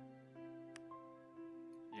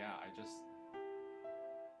yeah, I just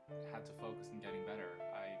had to focus on getting better.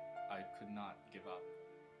 I could not give up.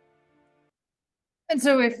 And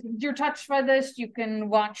so if you're touched by this, you can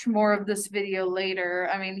watch more of this video later.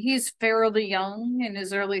 I mean, he's fairly young, in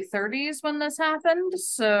his early 30s when this happened.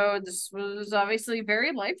 So this was obviously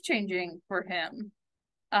very life-changing for him.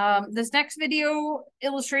 This next video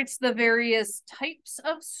illustrates the various types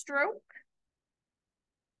of stroke.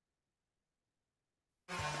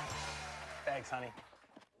 Thanks, honey.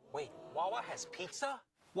 Wait, Wawa has pizza?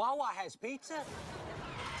 Wawa has pizza?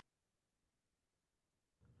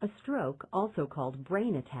 A stroke, also called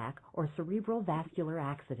brain attack or cerebral vascular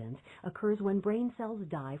accident, occurs when brain cells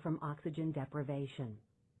die from oxygen deprivation.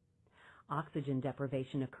 Oxygen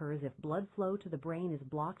deprivation occurs if blood flow to the brain is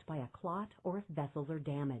blocked by a clot or if vessels are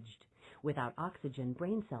damaged. Without oxygen,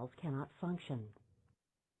 brain cells cannot function.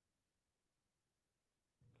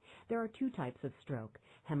 There are 2 types of stroke,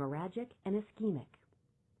 hemorrhagic and ischemic.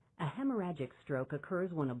 A hemorrhagic stroke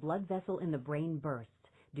occurs when a blood vessel in the brain bursts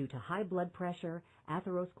due to high blood pressure,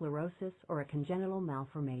 atherosclerosis, or a congenital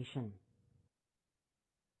malformation.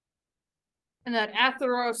 And that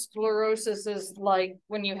atherosclerosis is like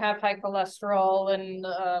when you have high cholesterol and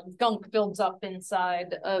gunk builds up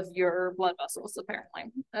inside of your blood vessels,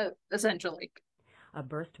 apparently, essentially. A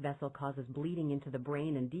burst vessel causes bleeding into the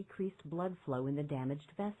brain and decreased blood flow in the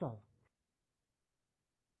damaged vessel.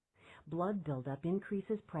 Blood buildup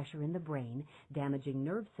increases pressure in the brain, damaging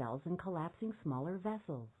nerve cells and collapsing smaller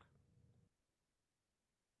vessels.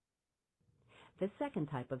 The second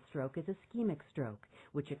type of stroke is ischemic stroke,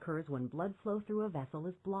 which occurs when blood flow through a vessel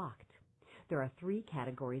is blocked. There are 3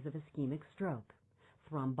 categories of ischemic stroke: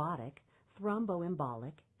 thrombotic,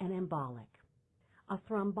 thromboembolic, and embolic. A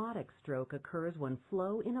thrombotic stroke occurs when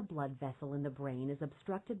flow in a blood vessel in the brain is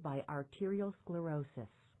obstructed by arteriosclerosis.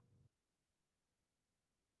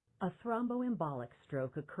 A thromboembolic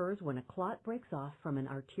stroke occurs when a clot breaks off from an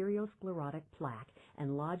arteriosclerotic plaque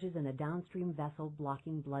and lodges in a downstream vessel,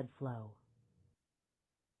 blocking blood flow.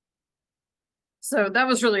 So that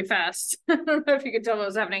was really fast. I don't know if you could tell what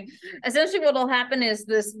was happening. Essentially what will happen is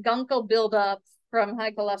this gunk will build up from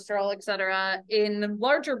high cholesterol, etc., in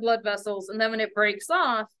larger blood vessels, and then when it breaks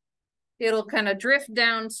off, it'll kind of drift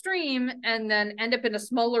downstream and then end up in a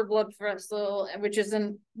smaller blood vessel, which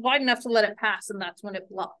isn't wide enough to let it pass, and that's when it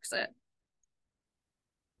blocks it.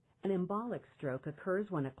 An embolic stroke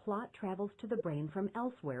occurs when a clot travels to the brain from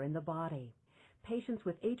elsewhere in the body. Patients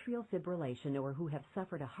with atrial fibrillation or who have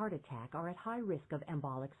suffered a heart attack are at high risk of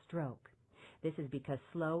embolic stroke. This is because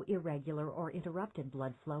slow, irregular, or interrupted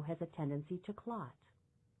blood flow has a tendency to clot.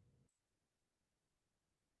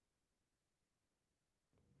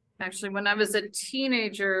 Actually, when I was a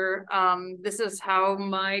teenager, this is how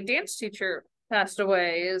my dance teacher passed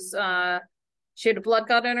away. She had a blood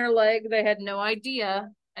clot in her leg. They had no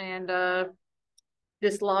idea, and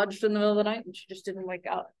dislodged in the middle of the night, and she just didn't wake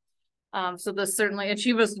up. So this certainly, and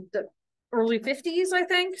she was the early 50s, I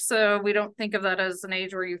think. So we don't think of that as an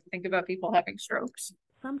age where you think about people having strokes.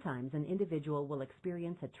 Sometimes an individual will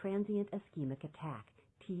experience a transient ischemic attack,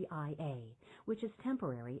 TIA, which is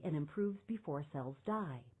temporary and improves before cells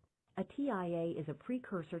die. A TIA is a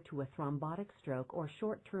precursor to a thrombotic stroke or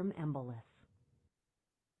short-term embolus.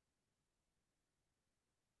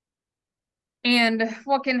 And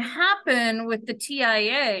what can happen with the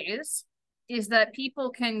TIAs is that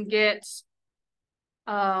people can get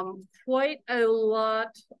quite a lot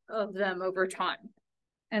of them over time.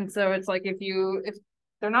 And so it's like if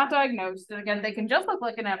they're not diagnosed, and again, they can just look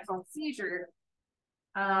like an absence seizure.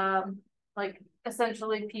 Like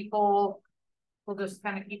essentially people will just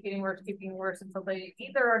kind of keep getting worse until they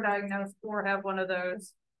either are diagnosed or have one of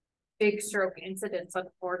those big stroke incidents,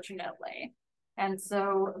 unfortunately. And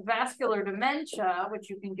so vascular dementia, which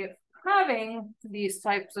you can get from having these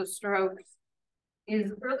types of strokes,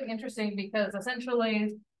 is really interesting because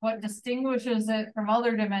essentially what distinguishes it from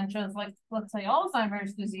other dementias, like let's say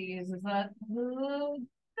Alzheimer's disease, is that the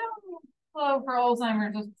flow for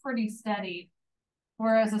Alzheimer's is pretty steady.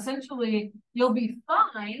 Whereas essentially you'll be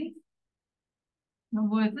fine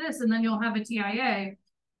with this and then you'll have a TIA,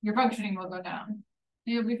 your functioning will go down.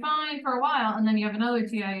 You'll be fine for a while and then you have another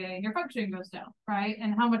TIA, your functioning goes down, right?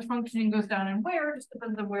 And how much functioning goes down and where just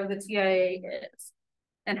depends on where the TIA is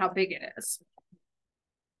and how big it is.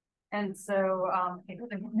 And so they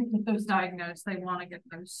want to get those diagnosed. They want to get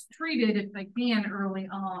those treated if they can early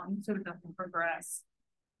on so it doesn't progress.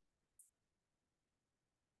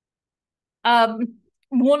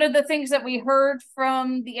 One of the things that we heard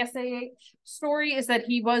from the SAH story is that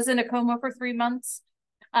he was in a coma for 3 months.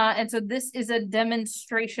 And so this is a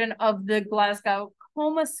demonstration of the Glasgow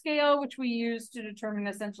Coma Scale, which we use to determine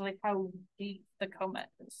essentially how deep the coma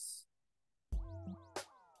is.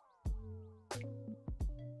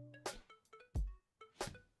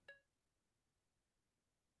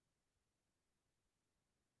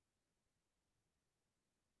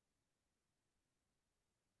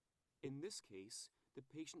 In this case, the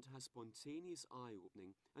patient has spontaneous eye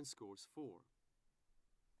opening and scores 4.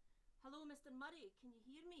 Hello, Mr. Murray, can you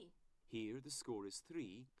hear me? Here the score is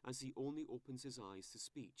 3 as he only opens his eyes to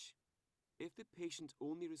speech. If the patient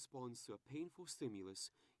only responds to a painful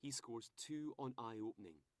stimulus, he scores 2 on eye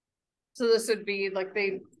opening. So this would be like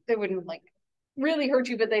they wouldn't like really hurt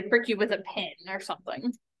you, but they prick you with a pin or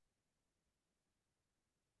something.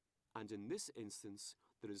 And in this instance,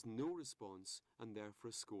 there is no response and therefore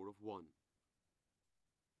a score of 1.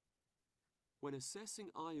 When assessing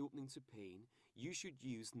eye opening to pain, you should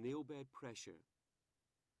use nail bed pressure,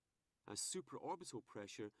 as supraorbital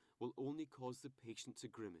pressure will only cause the patient to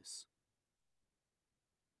grimace.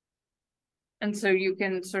 And so you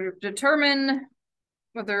can sort of determine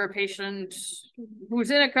whether a patient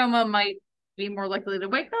who's in a coma might be more likely to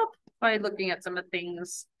wake up by looking at some of the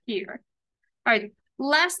things here. All right,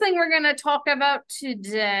 last thing we're going to talk about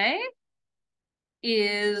today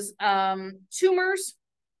is tumors.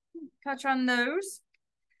 Touch on those.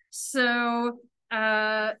 So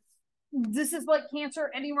This is like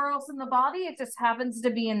cancer anywhere else in the body. It just happens to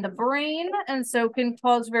be in the brain, and so can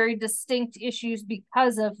cause very distinct issues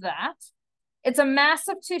because of that. It's a mass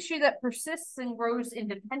of tissue that persists and grows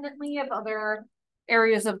independently of other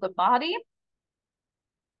areas of the body.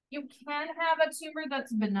 You can have a tumor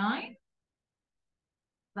that's benign.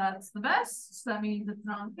 That's the best. That means it's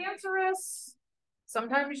non-cancerous.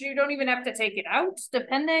 Sometimes you don't even have to take it out,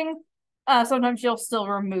 depending. Sometimes you'll still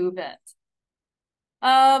remove it.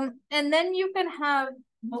 And then you can have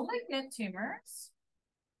malignant tumors.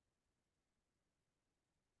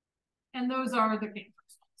 And those are the cancers.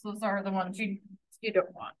 Those are the ones you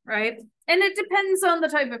don't want, right? And it depends on the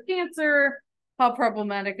type of cancer, how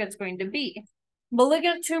problematic it's going to be.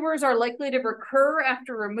 Malignant tumors are likely to recur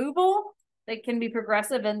after removal. They can be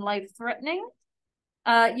progressive and life-threatening.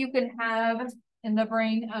 You can have in the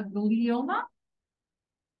brain a glioma.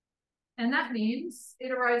 And that means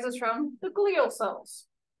it arises from the glial cells.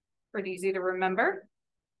 Pretty easy to remember.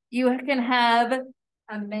 You can have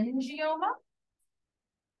a meningioma.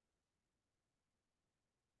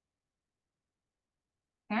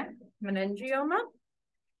 Okay, meningioma.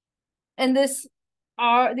 And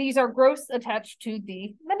these are growths attached to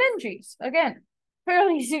the meninges. Again,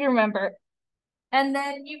 fairly easy to remember. And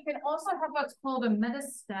then you can also have what's called a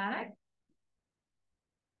metastatic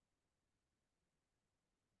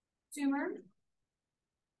tumor.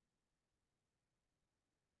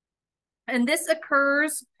 And this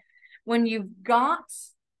occurs when you've got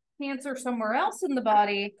cancer somewhere else in the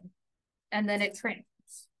body, and then it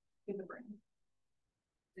transfers to the brain.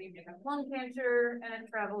 So you can have lung cancer, and it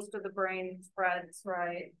travels to the brain, spreads,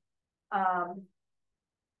 right?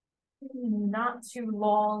 Not too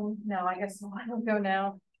long, no, I guess a while ago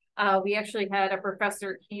now. We actually had a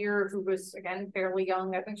professor here who was, again, fairly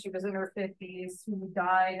young. I think she was in her 50s, who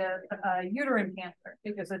died of uterine cancer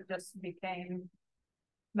because it just became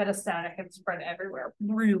metastatic and spread everywhere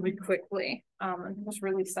really quickly. It was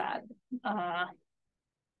really sad.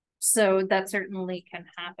 So that certainly can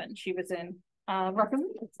happen. She was in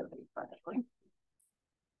recommended study, probably.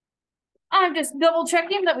 I'm just double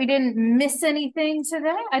checking that we didn't miss anything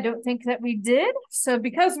today. I don't think that we did. So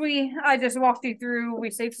because I just walked you through,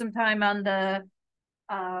 we saved some time on the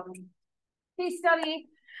case study.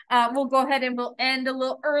 We'll go ahead and we'll end a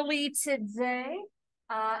little early today.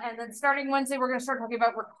 And then starting Wednesday, we're going to start talking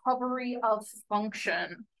about recovery of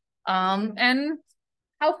function and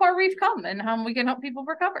how far we've come and how we can help people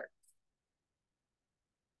recover.